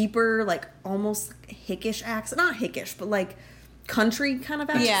this deeper, like almost hickish accent. Not hickish, but like country kind of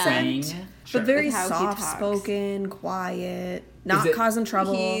accent. Yeah. Sure. But very With how he talks. soft-spoken, quiet, not causing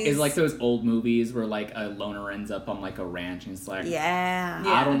trouble. Is like those old movies where like a loner ends up on like a ranch and it's like, Yeah.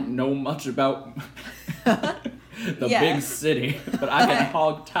 I don't know much about the big city, but I can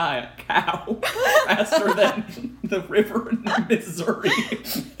hog tie a cow faster than the river in Missouri.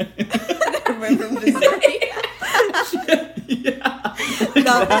 The river Missouri. Yeah.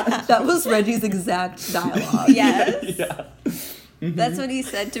 That was Reggie's exact dialogue. Yes. Yeah. That's what he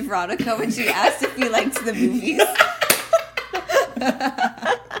said to Veronica when she asked if he liked the movies.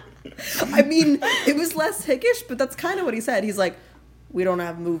 I mean, it was less hickish, but that's kind of what he said. He's like, we don't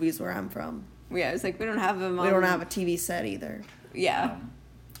have movies where I'm from. Yeah, I was like, we don't have him on. We don't have a TV set either. Yeah.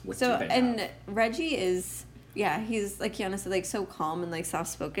 What So, do they and have? Reggie is, he's, like Kiana said, like, so calm and, like,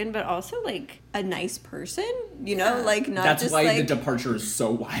 soft-spoken, but also, like, a nice person, you know? Like, not That's just, why like... the departure is so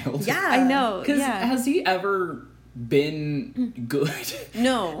wild. Yeah. I know, Because yeah. has he ever been good?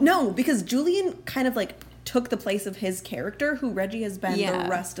 No, because Julian kind of like took the place of his character, who Reggie has been the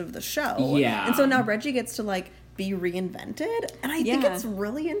rest of the show. Yeah. And so now Reggie gets to like be reinvented, and I think it's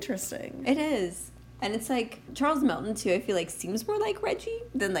really interesting. It is. And it's like, Charles Melton, too, I feel like seems more like Reggie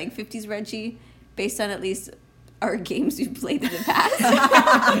than, like, 50s Reggie, based on at least our games we've played in the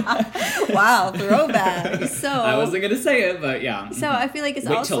past. Wow, throwback. So I wasn't going to say it, but yeah. So I feel like it's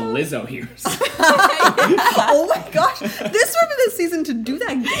Wait also... till Lizzo hears. Oh my gosh, this would be the season to do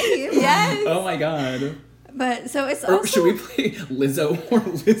that game. Yes. Oh my god. But so it's Or also... should we play Lizzo or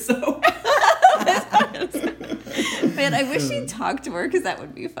Lizzo? Man, I wish she'd talked more because that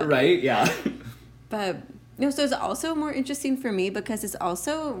would be fun. Right? Yeah. But so it's also more interesting for me because it's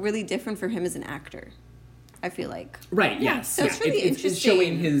also really different for him as an actor. I feel like. Right. Yes. So it's really It's interesting.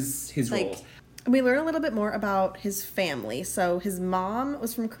 showing his Like, roles. We learn a little bit more about his family. So his mom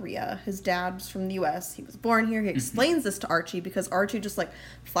was from Korea. His dad was from the U.S. He was born here. He explains this to Archie because Archie just like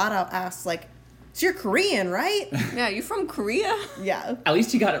flat out asks like, "So you're Korean, right?" Yeah, you from Korea? Yeah. At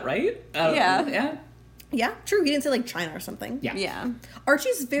least you got it right. Yeah. Yeah. Yeah, true. He didn't say like China or something. Yeah. Yeah.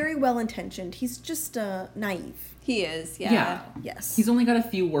 Archie's very well intentioned. He's just naive. He is, Yeah. Yes. He's only got a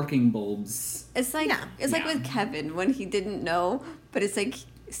few working bulbs. It's like it's like Yeah. with Kevin when he didn't know, but it's like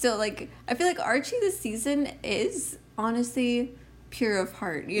still like I feel like Archie this season is honestly pure of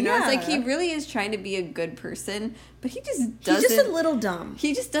heart. You know, it's like he Yeah. really is trying to be a good person, but he just doesn't. He's just a little dumb.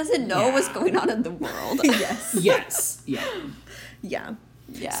 He just doesn't know what's going on in the world. Yes. Yes. Yeah. Yeah.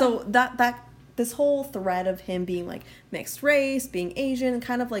 Yeah. So that this whole thread of him being like mixed race, being Asian,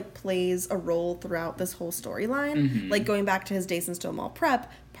 kind of like plays a role throughout this whole storyline. Like going back to his days in Stonewall Prep,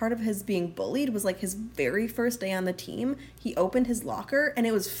 part of his being bullied was like his very first day on the team. He opened his locker and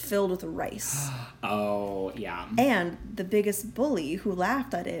it was filled with rice. Oh, yeah. And the biggest bully who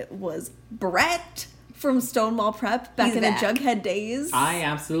laughed at it was Brett from Stonewall Prep back He's in back. the Jughead days. I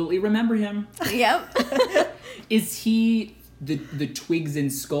absolutely remember him. Yep. Is he the Twigs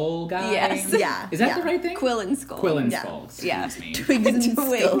and Skull guy? Yes. Yeah. Is that yeah. the right thing? Quill and Skull. Quill and Yeah. Skull. Excuse Yeah. me. Twigs and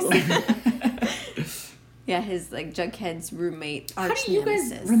Twigs. Skulls. Yeah, his like Jughead's roommate. How Arch do you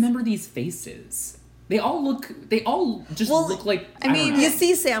guys nemesis. remember these faces? They all just Well, look like. I mean, don't know. You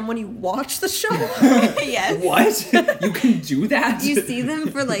see, Sam, when you watch the show, Yes. What? You can do that? You see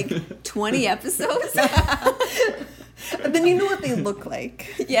them for like 20 episodes. and then you know what they look like.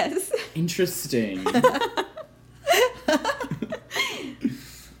 Yes. Interesting.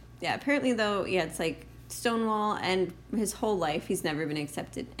 Yeah, apparently though, it's like Stonewall and his whole life he's never been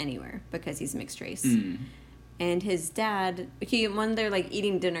accepted anywhere because he's mixed race. And his dad, when they're like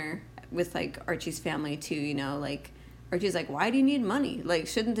eating dinner with like Archie's family too, you know, like Archie's like, why do you need money? Like,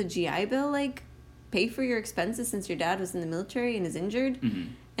 shouldn't the GI Bill like pay for your expenses since your dad was in the military and is injured.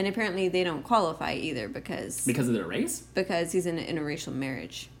 Mm-hmm. And apparently they don't qualify either because of their race? Because he's in an interracial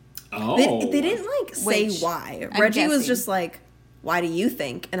marriage. Oh. They didn't, like, say why. Reggie was just like, why do you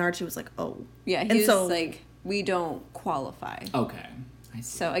think? And Archie was like, oh. Yeah, he was like, we don't qualify. Okay.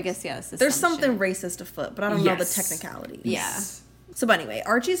 So I guess, yes. There's something racist afoot, but I don't know the technicalities. Yeah. So anyway,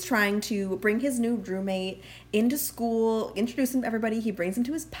 Archie's trying to bring his new roommate into school, introduce him to everybody. He brings him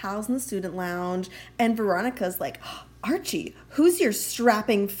to his pals in the student lounge. And Veronica's like, Archie, who's your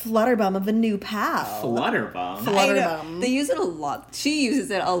strapping flutterbum of a new pal? Flutterbum? Flutterbum. They use it a lot. She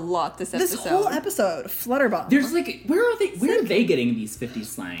uses it a lot this episode. This whole episode, flutterbum. There's like, where are they getting these 50s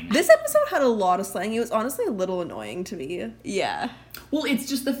slang? This episode had a lot of slang. It was honestly a little annoying to me. Yeah. Well, it's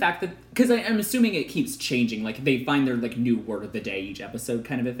just the fact that, because I'm assuming it keeps changing. Like, they find their, like, new word of the day each episode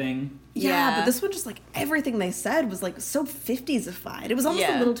kind of a thing. Yeah, but this one just, like, everything they said was, like, so 50s-ified. It was almost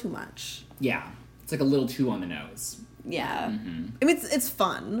a little too much. Yeah. It's, like, a little too on the nose. Yeah. Mm-hmm. I mean, it's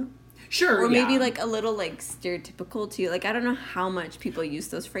fun. Sure, or maybe, like, a little, like, stereotypical, too. Like, I don't know how much people use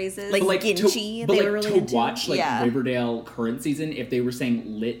those phrases. Like Ginchy, they were really to into. Watch, like, Riverdale current season, if they were saying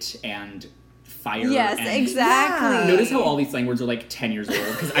lit and fire. Yes, and exactly. Yeah. Notice how all these slang words are like 10 years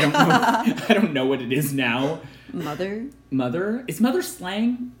old, because I don't know. I don't know what it is now. Mother? Is mother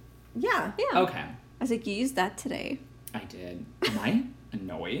slang? Yeah. Yeah. Okay. I was like, you used that today. I did. Am I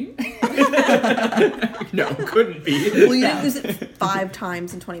annoying? No, couldn't be. Well, you didn't use it 5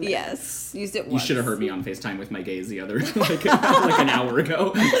 times in 20 minutes. Yes. Used it once. You should have heard me on FaceTime with my gays the other, like an hour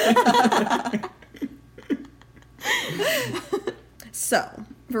ago. So,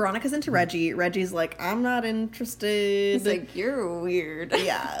 Veronica's into Reggie. Reggie's like, I'm not interested. He's like, you're weird.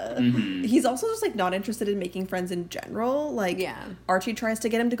 Yeah. Mm-hmm. He's also just, like, not interested in making friends in general. Like, Yeah. Archie tries to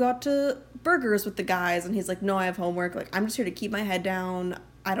get him to go out to burgers with the guys, and he's like, no, I have homework. Like, I'm just here to keep my head down.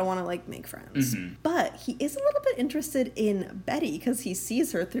 I don't want to, like, make friends. Mm-hmm. But he is a little bit interested in Betty because he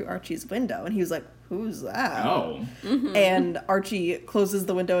sees her through Archie's window, and he was like, who's that? Oh. Mm-hmm. And Archie closes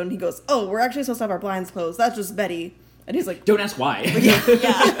the window, and he goes, oh, we're actually supposed to have our blinds closed. That's just Betty. And he's like, Don't ask why. yeah.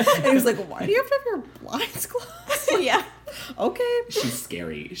 And he was like, why do you have to have your blinds closed? Yeah. Okay. She's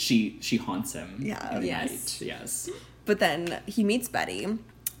scary. She haunts him. Yeah. At Yes. night. Yes. But then he meets Betty.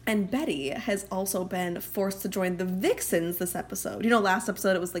 And Betty has also been forced to join the Vixens this episode. You know, last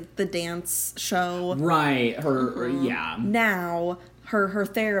episode it was like the dance show. Right. Her, yeah. Now, her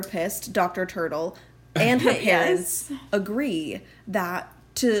therapist, Dr. Turtle, and her parents agree that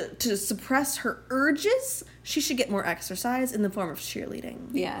to suppress her urges, she should get more exercise in the form of cheerleading.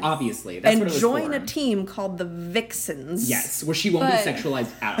 Yes. Obviously. That's what it was join for. a team called the Vixens. Yes, where she won't be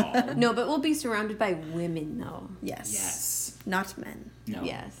sexualized at all. No, but we'll be surrounded by women, though. Yes. Yes. Not men. No.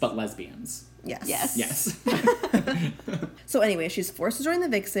 Yes. But lesbians. Yes. Yes. Yes. So anyway, she's forced to join the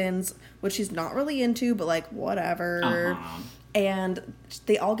Vixens, which she's not really into, but like whatever. Uh-huh. And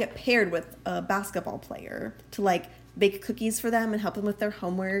they all get paired with a basketball player to like bake cookies for them and help them with their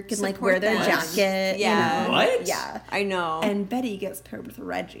homework and like Support wear their them. jacket. Yeah. You know? What? Yeah. I know. And Betty gets paired with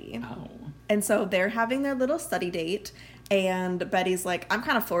Reggie. Oh. And so they're having their little study date. And Betty's like, I'm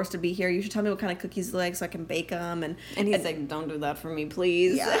kind of forced to be here. You should tell me what kind of cookies you like so I can bake them. And he's like, don't do that for me,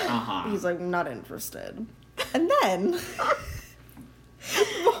 please. yeah. Uh-huh. He's like, not interested. And then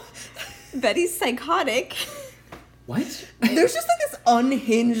Betty's psychotic. What? there's just like this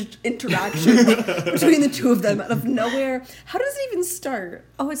unhinged interaction between the two of them out of nowhere. How does it even start?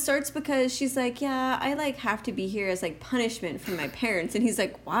 Oh, it starts because she's like, yeah, I like have to be here as like punishment from my parents. And he's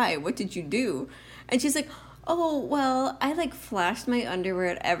like, why? What did you do? And she's like, oh, well, I like flashed my underwear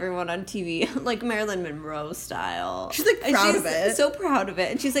at everyone on TV, like Marilyn Monroe style. She's like proud of it. So proud of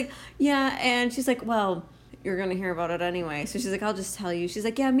it. And she's like, yeah. And she's like, well, you're going to hear about it anyway. So she's like, I'll just tell you. She's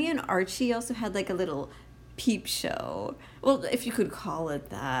like, yeah, me and Archie also had like a little peep show. Well, if you could call it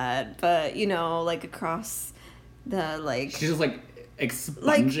that. But, you know, like across the like... She's just like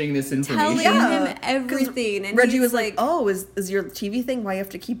expunging this information. telling him everything. And Reggie he's was like, oh, is your TV thing why you have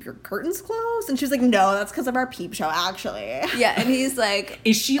to keep your curtains closed? And she's like, no, that's because of our peep show, actually. yeah, and he's like,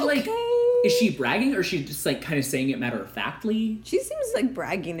 Is she like... okay. Is she bragging, or is she just like kind of saying it matter-of-factly? She seems like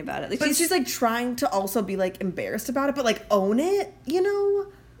bragging about it. Like But she's like trying to also be like embarrassed about it, but like own it, you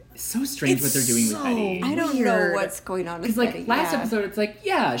know? It's so strange what they're doing with Betty. I don't know what's going on with Because like Betty. last Yeah. episode, it's like,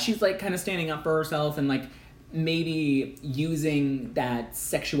 yeah, she's like kind of standing up for herself and like maybe using that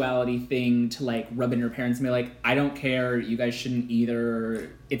sexuality thing to like rub in her parents and be like, I don't care, you guys shouldn't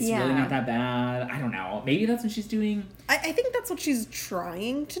either. It's really not that bad. I don't know. Maybe that's what she's doing. I think that's what she's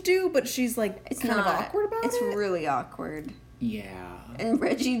trying to do, but she's like It's kind not of awkward about it. It's really awkward. Yeah. And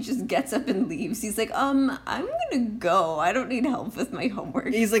Reggie just gets up and leaves. He's like, I'm gonna go. I don't need help with my homework.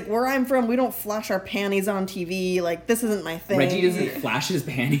 He's like, where I'm from, we don't flash our panties on TV. Like, this isn't my thing. Reggie doesn't flash his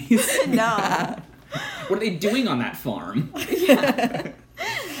panties. No. What are they doing on that farm? Yeah.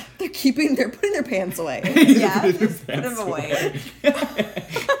 They're putting their pants away. Yeah, just put them away.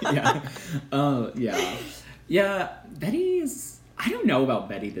 Yeah. Oh, yeah. Yeah, Betty's... I don't know about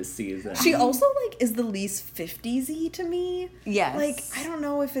Betty this season. She also, like, is the least 50s-y to me. Yes. Like, I don't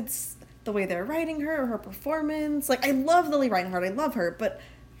know if it's the way they're writing her or her performance. Like, I love Lily Reinhardt. I love her. But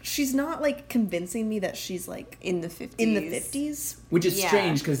she's not, like, convincing me that she's, like... In the 50s. In the 50s. Which is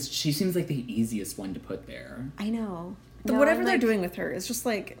strange, because she seems like the easiest one to put there. I know. But whatever they're doing with her is just,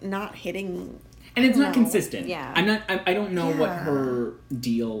 like, not hitting... And it's not consistent. Yeah. I don't know what her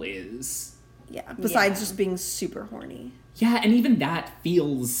deal is. Yeah, besides just being super horny. Yeah, and even that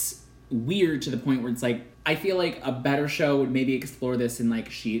feels weird to the point where it's like, I feel like a better show would maybe explore this and,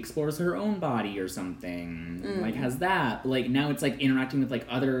 like, she explores her own body or something. Like, has that. Like, now it's, like, interacting with, like,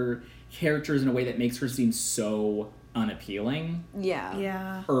 other characters in a way that makes her seem so unappealing. Yeah.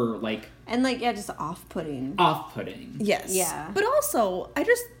 Yeah. Or, like... And, like, yeah, just off-putting. Off-putting. Yes. Yeah. But also, I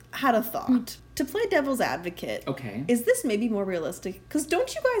just had a thought. To play devil's advocate. Okay. Is this maybe more realistic? Because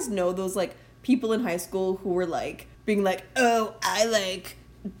don't you guys know those, like, people in high school who were, like, being like, oh, I, like,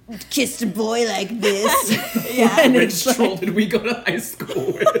 kissed a boy like this. Yeah. And which troll did we go to high school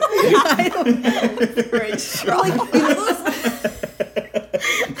with? I don't know. Rich troll. Like, you know those...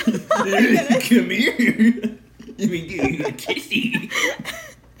 Come here. You mean you a kissy?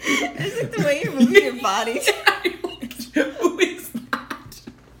 It's like the way you're moving your body. Who is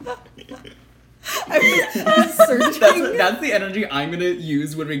that? I was searching. That's the energy I'm gonna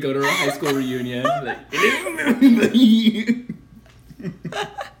use when we go to our high school reunion. Like,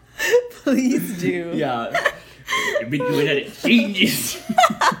 Please do. yeah. I've been doing that at changes.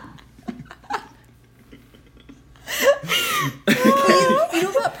 You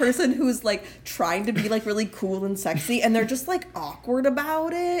know that person who's like trying to be like really cool and sexy and they're just like awkward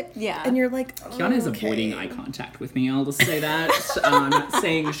about it? Yeah. And you're like, oh, Kiana is okay. avoiding eye contact with me, I'll just say that. I'm not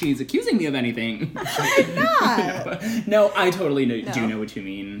saying she's accusing me of anything. I'm not. No, I totally do know what you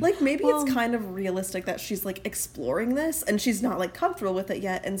mean. Like maybe it's kind of realistic that she's like exploring this and she's not like comfortable with it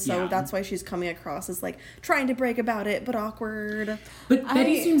yet, and so that's why she's coming across as like trying to brag about it but awkward. But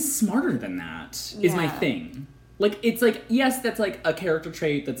Betty seems smarter than that, is my thing. Like, it's like, yes, that's like a character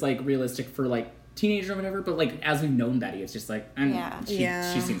trait that's like realistic for like teenager or whatever, but like as we've known Betty, it's just like, she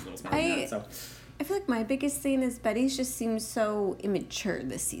seems a little smarter than that, so. I feel like my biggest thing is Betty's just seems so immature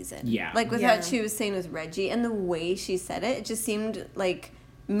this season. Yeah. Like with what she was saying with Reggie and the way she said it, it just seemed like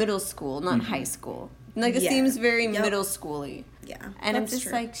middle school, not high school. Like it seems very middle schooly. Yeah. And I'm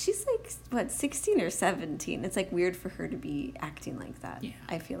just like, she's like, what, 16 or 17? It's like weird for her to be acting like that. Yeah.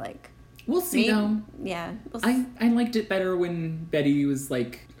 I feel like. We'll see, though. Yeah. I liked it better when Betty was,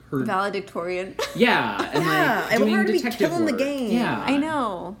 like, her... Valedictorian. Yeah. And, like, I doing want her to be detective killing work. the game. Yeah. I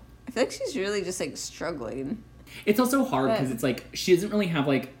know. I feel like she's really just, like, struggling. It's also hard because it's, like, she doesn't really have,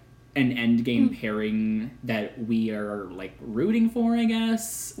 like, an end game pairing that we are, like, rooting for, I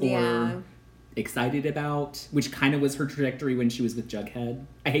guess. Or excited about. Which kind of was her trajectory when she was with Jughead.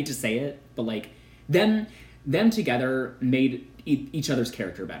 I hate to say it, but, like, them together made each other's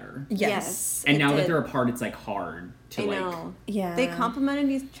character better. Yes. And now that they're apart, it's like hard to know. Yeah. They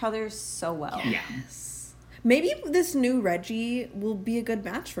complemented each other so well. Yes. Maybe this new Reggie will be a good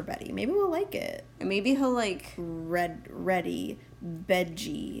match for Betty. Maybe we'll like it. And maybe he'll like Veggie.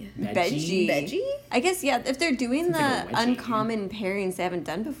 Veggie? I guess, yeah, if they're doing the uncommon pairings they haven't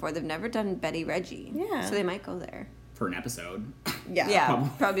done before, they've never done Betty Reggie. Yeah. So they might go there. For an episode. Yeah.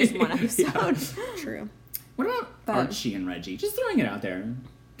 Probably just one episode. True. What about Archie and Reggie? Just throwing it out there.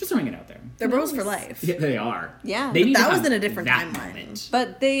 They're bros for life. Yeah, they are. Yeah. They need that to was in a different that timeline. moment.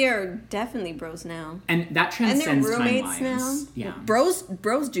 But they are definitely bros now. And that transcends and they're roommates timelines. now. Yeah.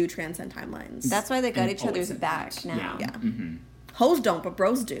 Bros do transcend timelines. That's why they got And each other's always back that. now. Yeah. Mm-hmm. Hoes don't, but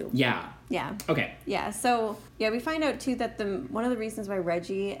bros do. Yeah. Yeah. Okay. Yeah, so, we find out, too, that one of the reasons why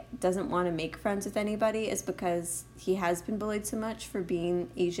Reggie doesn't want to make friends with anybody is because he has been bullied so much for being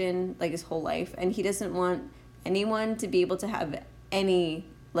Asian, like, his whole life, and he doesn't want anyone to be able to have any,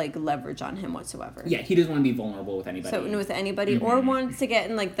 like, leverage on him whatsoever. Yeah, he doesn't want to be vulnerable with anybody. So, with anybody, or wants to get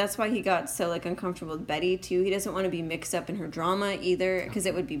in, like, that's why he got so, like, uncomfortable with Betty, too. He doesn't want to be mixed up in her drama, either, because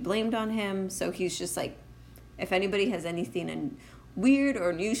it would be blamed on him, so he's just, like, if anybody has anything weird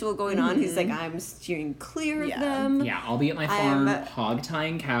or unusual going on, he's like, I'm steering clear of them. Yeah, I'll be at my farm hog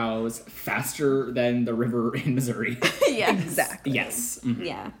tying cows faster than the river in Missouri. Yeah. Exactly. Yes. Mm-hmm.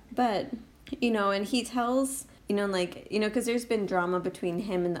 Yeah. But, and he tells, because there's been drama between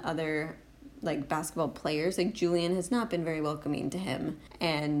him and the other, like, basketball players. Like, Julian has not been very welcoming to him.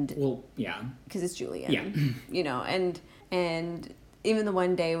 And... Well, yeah. Because it's Julian. Yeah. And even the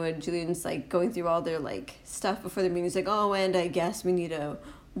one day when Julian's, like, going through all their, like, stuff before the meeting, he's like, oh, and I guess we need to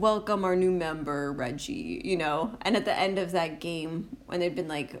welcome our new member, Reggie, And at the end of that game, when they'd been,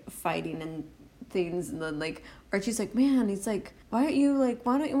 like, fighting and things, and then, like, Archie's like, man, he's like, why don't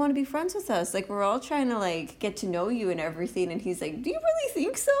you want to be friends with us? Like, we're all trying to, like, get to know you and everything. And he's like, do you really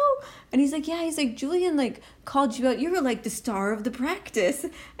think so? And he's like, yeah. He's like, Julian, like, called you out. You were, like, the star of the practice.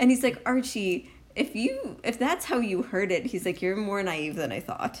 And he's like, Archie, if that's how you heard it, he's like, you're more naive than I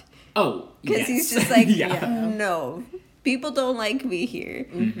thought. Oh, because he's just like, no, people don't like me here.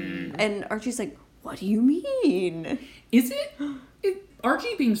 Mm-hmm. And Archie's like, what do you mean? Is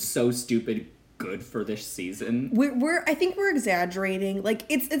Archie being so stupid good for this season? I think we're exaggerating. Like,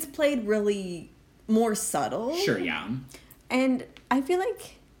 it's played really more subtle. Sure, yeah. And I feel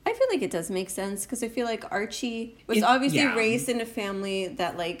like it does make sense, because I feel like Archie was obviously raised in a family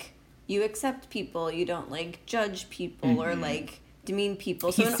that, like, you accept people, you don't, like, judge people or, like, demean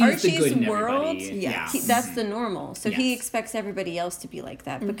people. So in Archie's world, that's the normal. So he expects everybody else to be like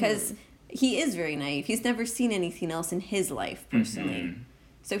that, because he is very naive. He's never seen anything else in his life, personally. Mm-hmm.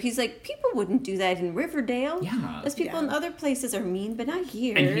 So he's like, people wouldn't do that in Riverdale. Yeah. Those people in other places are mean, but not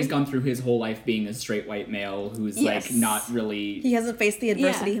here. And he's gone through his whole life being a straight white male who's, like, not really... He hasn't faced the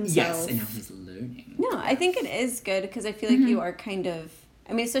adversity himself. Yes, and now he's learning. No, I think it is good, because I feel like you are kind of...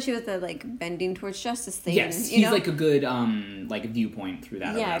 I mean, especially with the, like, bending towards justice thing. Yes, he's, like, a good, like, viewpoint through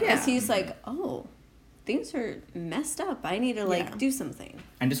that. Yeah, because he's like, oh... things are messed up. I need to, like, do something.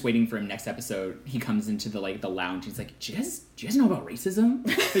 I'm just waiting for him next episode. He comes into the lounge. He's like, do you guys know about racism?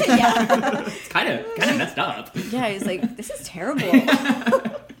 It's kind of messed up. Yeah, he's like, this is terrible.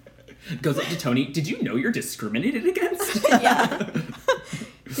 Goes up to Tony. Did you know you're discriminated against? Yeah.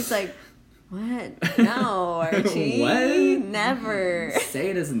 He's like, what? No, Archie. What? Never.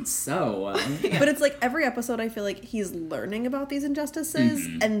 Say it isn't so. But it's like every episode I feel like he's learning about these injustices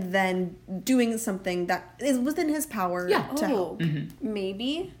and then doing something that is within his power to help. Mm-hmm.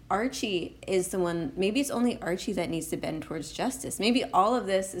 Maybe Archie is the one, maybe it's only Archie that needs to bend towards justice. Maybe all of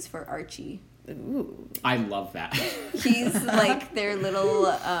this is for Archie. Ooh. I love that. He's like their little...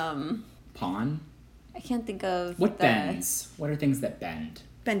 Pawn? I can't think of... What bends? What are things that bend?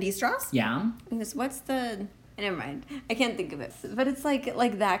 Bendy straws? Yeah. What's the... Never mind. I can't think of it. But it's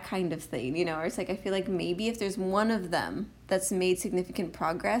like that kind of thing, Or it's like, I feel like maybe if there's one of them that's made significant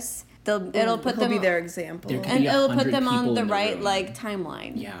progress, it'll put them... be their example. And it'll put them on the right, like,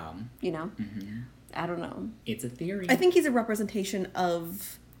 timeline. Yeah. Mm-hmm. I don't know. It's a theory. I think he's a representation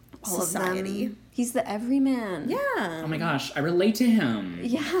of all society. Of them. He's the everyman. Yeah. Oh my gosh, I relate to him.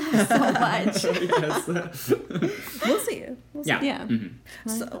 Yeah, so much. We'll see. Yeah. Yeah. Mm-hmm.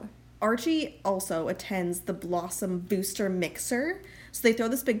 So Archie also attends the Blossom Booster Mixer. So they throw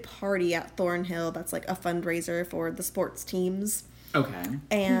this big party at Thornhill that's like a fundraiser for the sports teams. Okay.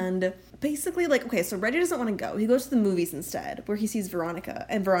 And basically, like, okay, so Reggie doesn't want to go. He goes to the movies instead, where he sees Veronica.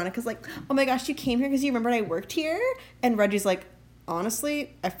 And Veronica's like, oh my gosh, you came here because you remembered I worked here? And Reggie's like,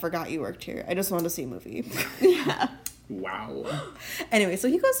 honestly, I forgot you worked here. I just wanted to see a movie. Yeah. Wow. Anyway, so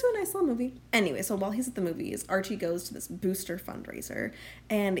he goes to a nice little movie. Anyway, so while he's at the movies, Archie goes to this booster fundraiser,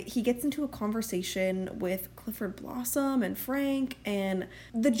 and he gets into a conversation with Clifford Blossom and Frank and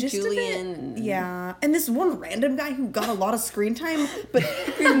the gist Julian. of it. Yeah. And this one random guy who got a lot of screen time, but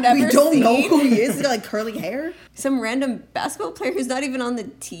we've never we don't seen. know who he is. He's got like curly hair. Some random basketball player who's not even on the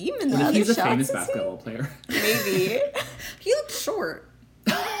team in the other He's a shots, famous basketball player. Maybe. He looked short.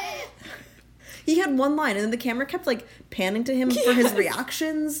 He had one line, and then the camera kept, like, panning to him for his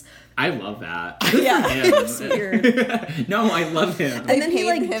reactions. I love that. Yeah, it was weird. No, I love him. And then he,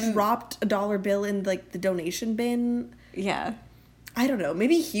 like, dropped a $1 bill in, like, the donation bin. Yeah. I don't know.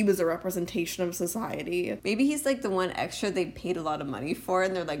 Maybe he was a representation of society. Maybe he's, like, the one extra they paid a lot of money for,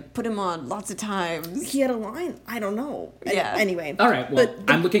 and they're like, put him on lots of times. He had a line. I don't know. Yeah. Anyway. All right, well,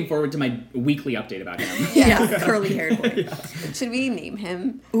 I'm looking forward to my weekly update about him. Yeah, curly-haired boy. Yeah. Should we name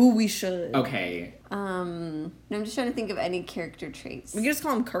him? Ooh, we should. Okay. No, I'm just trying to think of any character traits. We can just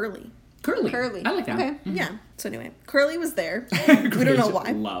call him Curly. Curly. I like that. Okay. Mm-hmm. Yeah. So anyway, Curly was there. We don't know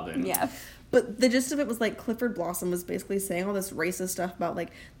why. Love him. Yeah. But the gist of it was, like, Clifford Blossom was basically saying all this racist stuff about,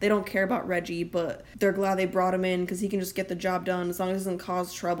 like, they don't care about Reggie, but they're glad they brought him in because he can just get the job done as long as it doesn't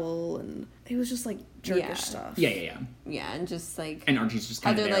cause trouble. And it was just, like, jerkish stuff. Yeah. Yeah, and just, like... And Archie's just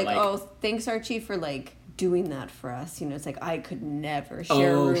kind of there, like, oh, thanks, Archie, for, like, doing that for us. It's like, I could never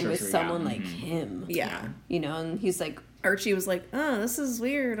share a room with someone like him. Yeah. And he's like, Archie was like, oh, this is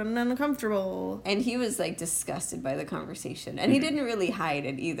weird. I'm uncomfortable. And he was, like, disgusted by the conversation. And he didn't really hide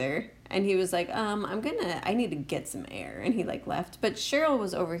it either. And he was like, I need to get some air. And he, like, left. But Cheryl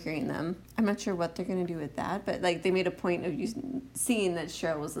was overhearing them. I'm not sure what they're going to do with that. But, like, they made a point of seeing that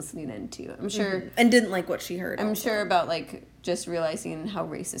Cheryl was listening in, too. I'm sure. Mm-hmm. And didn't like what she heard. I'm sure about, like, just realizing how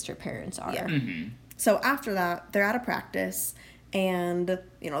racist her parents are. Yeah. So after that, they're out of practice. And,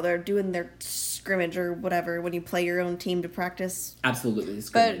 they're doing their scrimmage or whatever when you play your own team to practice. Absolutely,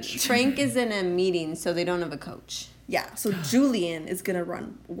 scrimmage. But Frank is in a meeting, so they don't have a coach. Yeah, so Julian is going to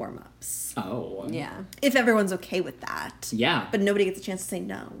run warm-ups. Oh. Yeah. If everyone's okay with that. Yeah. But nobody gets a chance to say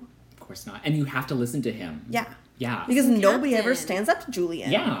no. Of course not. And you have to listen to him. Yeah. Yeah. Because nobody ever stands up to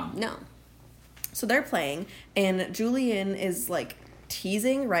Julian. Yeah. No. So they're playing, and Julian is, like,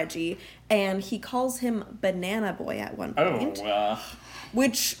 teasing Reggie, and he calls him Banana Boy at one point.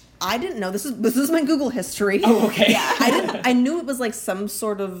 Which I didn't know. This is my Google history. Oh, okay. Yeah, I knew it was like some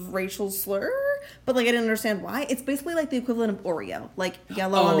sort of racial slur, but like I didn't understand why. It's basically like the equivalent of Oreo, like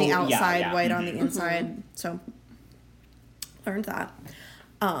yellow on the outside, white on the inside. So learned that.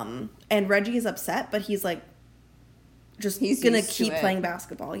 And Reggie is upset, but he's like he's gonna keep playing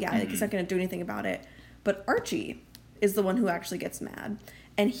basketball. Yeah, like, he's not gonna do anything about it. But Archie is the one who actually gets mad,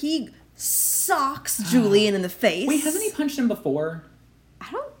 and he socks Julian in the face. Wait, hasn't he punched him before? I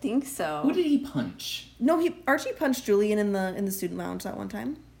don't think so. Who did he punch? No, Archie punched Julian in the student lounge that one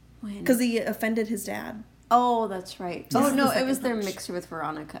time. When? Because he offended his dad. Oh, that's right. So oh, no, the it was second their punch. mixer with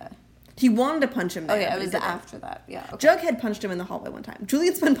Veronica. He wanted to punch him there. Oh, yeah, it but was he didn't. after that. Yeah, okay. Jughead punched him in the hallway one time.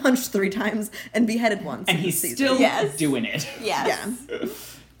 Julian's been punched 3 times and beheaded once. And he's still doing it. Yes. Yeah.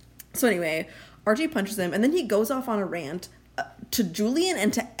 So anyway, Archie punches him, and then he goes off on a rant to Julian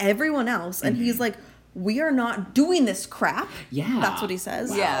and to everyone else, and he's like, we are not doing this crap. Yeah. That's what he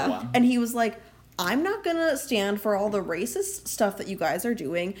says. Wow. Yeah. And he was like, I'm not gonna stand for all the racist stuff that you guys are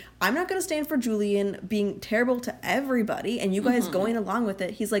doing. I'm not gonna stand for Julian being terrible to everybody and you guys going along with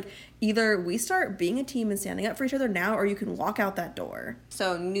it. He's like, either we start being a team and standing up for each other now, or you can walk out that door.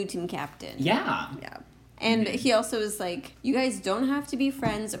 So, new team captain. Yeah. Yeah. And he also is like, you guys don't have to be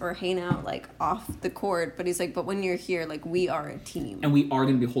friends or hang out, like, off the court. But he's like, but when you're here, like, we are a team. And we are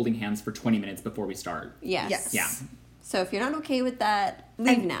going to be holding hands for 20 minutes before we start. Yes. Yeah. So if you're not okay with that,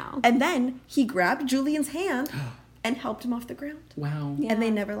 leave now. And then he grabbed Julian's hand and helped him off the ground. Wow. Yeah. And they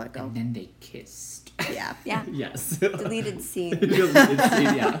never let go. And then they kissed. Yeah. Yeah. Yes. Deleted scene.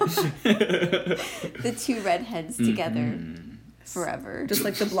 Yeah. The 2 redheads together forever. Just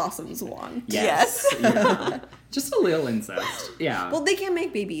like the blossoms want. Yes. Yeah. Just a little incest. Yeah. Well, they can't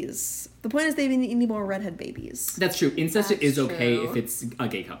make babies. The point is they need more redhead babies. That's true. Incest That's is okay true. if it's a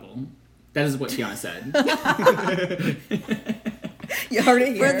gay couple. That is what Tiana said. You heard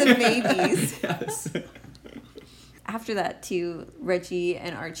it here. For the babies. Yes. After that, too, Reggie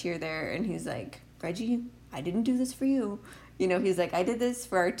and Archie are there, and he's like, Reggie, I didn't do this for you. You know, he's like, I did this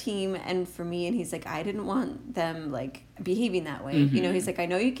for our team and for me. And he's like, I didn't want them, like, behaving that way. You know, he's like, I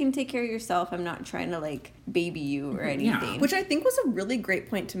know you can take care of yourself. I'm not trying to, like, baby you or anything. Which I think was a really great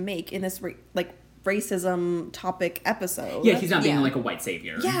point to make in this, racism topic episode. Yeah, he's not being like a white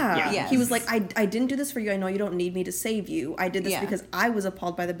savior. Yeah. Yes. He was like, I didn't do this for you. I know you don't need me to save you. I did this Yeah. because I was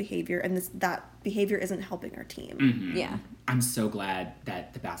appalled by the behavior, and that behavior isn't helping our team. Yeah. I'm so glad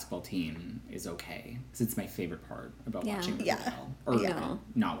that the basketball team is okay. Because it's my favorite part about watching Riverdale. Or Yeah.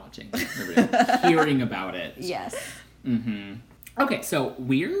 not watching Riverdale. Hearing about it. Yes. Okay, so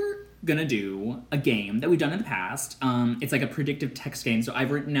we're gonna do a game that we've done in the past. It's like a predictive text game. So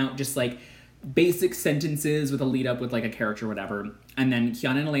I've written out just like basic sentences with a lead up with like a character or whatever. And then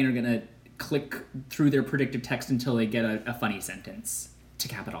Kiana and Elaine are gonna click through their predictive text until they get a funny sentence to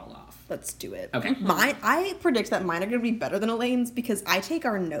cap it all off. Let's do it. Okay. I predict that mine are going to be better than Elaine's because I take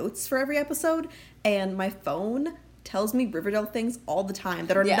our notes for every episode, and my phone tells me Riverdale things all the time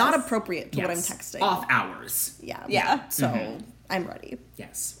that are not appropriate to what I'm texting. Off hours. Yeah. Yeah. So I'm ready.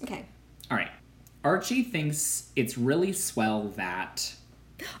 Yes. Okay. All right. Archie thinks it's really swell that...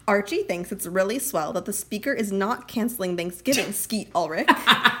 Archie thinks it's really swell that the speaker is not canceling Thanksgiving. Skeet Ulrich.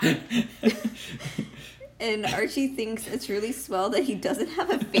 And Archie thinks it's really swell that he doesn't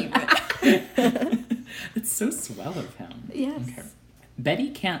have a favorite. It's so swell of him. Yes. Okay. Betty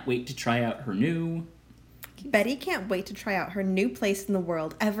can't wait to try out her new... Betty can't wait to try out her new place in the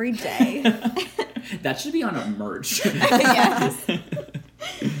world every day. That should be on a merch. Yes.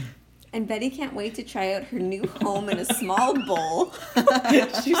 And Betty can't wait to try out her new home in a small bowl.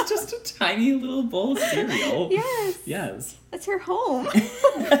 She's just a tiny little bowl of cereal. Yes. Yes. That's her home.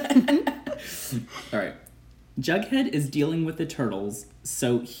 All right. Jughead is dealing with the turtles,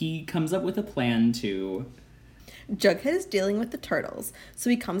 so he comes up with a plan to... Jughead is dealing with the turtles, so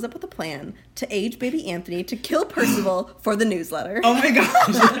he comes up with a plan to age baby Anthony to kill Percival for the newsletter. Oh my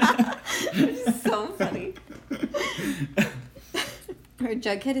gosh. It's so funny. Or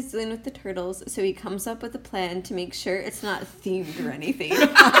Jughead is dealing with the turtles, so he comes up with a plan to make sure it's not themed or anything.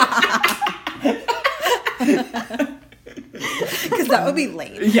 Because that would be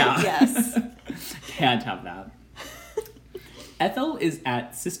lame. Yeah. Yes. Can't have that. Ethel is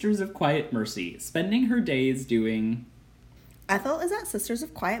at Sisters of Quiet Mercy, spending her days doing... Ethel is at Sisters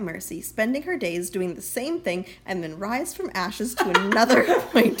of Quiet Mercy, spending her days doing the same thing and then rise from ashes to another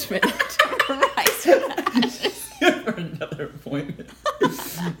appointment. Rise from ashes. For another appointment.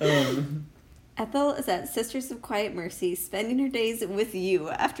 Ethel is at Sisters of Quiet Mercy, spending her days with you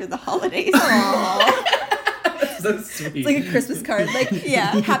after the holidays. So sweet. It's like a Christmas card. Like,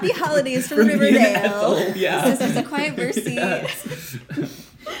 Yeah. happy holidays from Me and Riverdale. Ethel, yeah. Sisters of Quiet Mercy. Yes.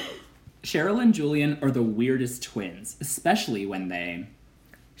 Cheryl and Julian are the weirdest twins, especially when they...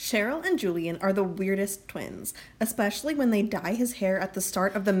 Cheryl and Julian are the weirdest twins, especially when they dye his hair at the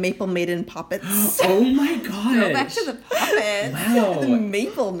start of the Maple Maiden puppets. Oh my gosh. Go back to the puppets. The Wow.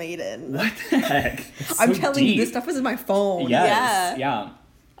 Maple Maiden. What the heck? It's I'm so telling you, deep. this stuff was in my phone. Yes. Yeah.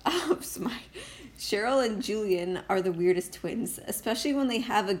 Oh, Cheryl and Julian are the weirdest twins, especially when they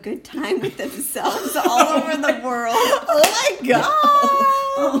have a good time with themselves all over the world. Oh my god!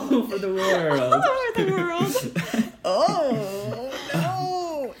 All over the world. All over the world. Oh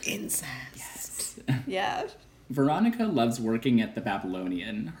no! Incest. Yes. Yeah. Veronica loves working at the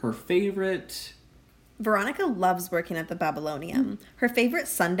Babylonian. Her favorite... Veronica loves working at the Babylonian. Her favorite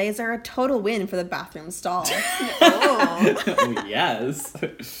Sundays are a total win for the bathroom stall. Oh. Oh, yes.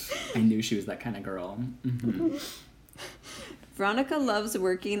 I knew she was that kind of girl. Mm-hmm. Veronica loves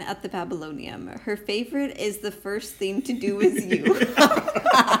working at the Babylonium. Her favorite is the first thing to do is you.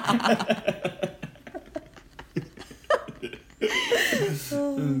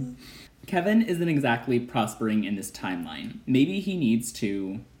 Kevin isn't exactly prospering in this timeline. Maybe he needs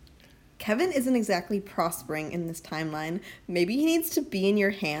to... Kevin isn't exactly prospering in this timeline. Maybe he needs to be in your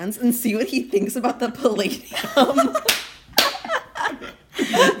hands and see what he thinks about the Palladium.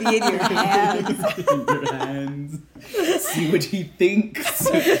 Be in your hands. In your hands. See what he thinks.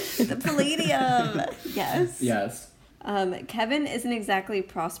 The Palladium. Yes. Yes. Kevin isn't exactly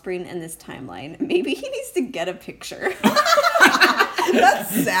prospering in this timeline. Maybe he needs to get a picture. That's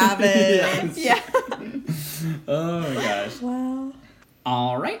savage. Yes. Yeah. Oh my gosh. Wow.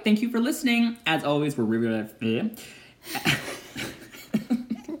 All right. Thank you for listening. As always, we're Riverdale.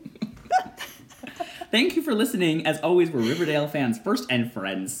 Thank you for listening. As always, we're Riverdale fans first and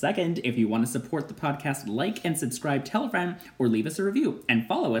friends second. If you want to support the podcast, like and subscribe, tell a friend, or leave us a review. And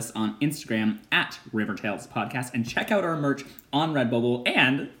follow us on Instagram at Rivertales Podcast. And check out our merch on Redbubble.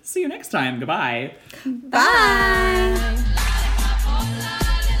 And see you next time. Goodbye. Bye.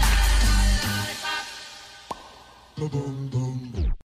 Boom, boom, boom.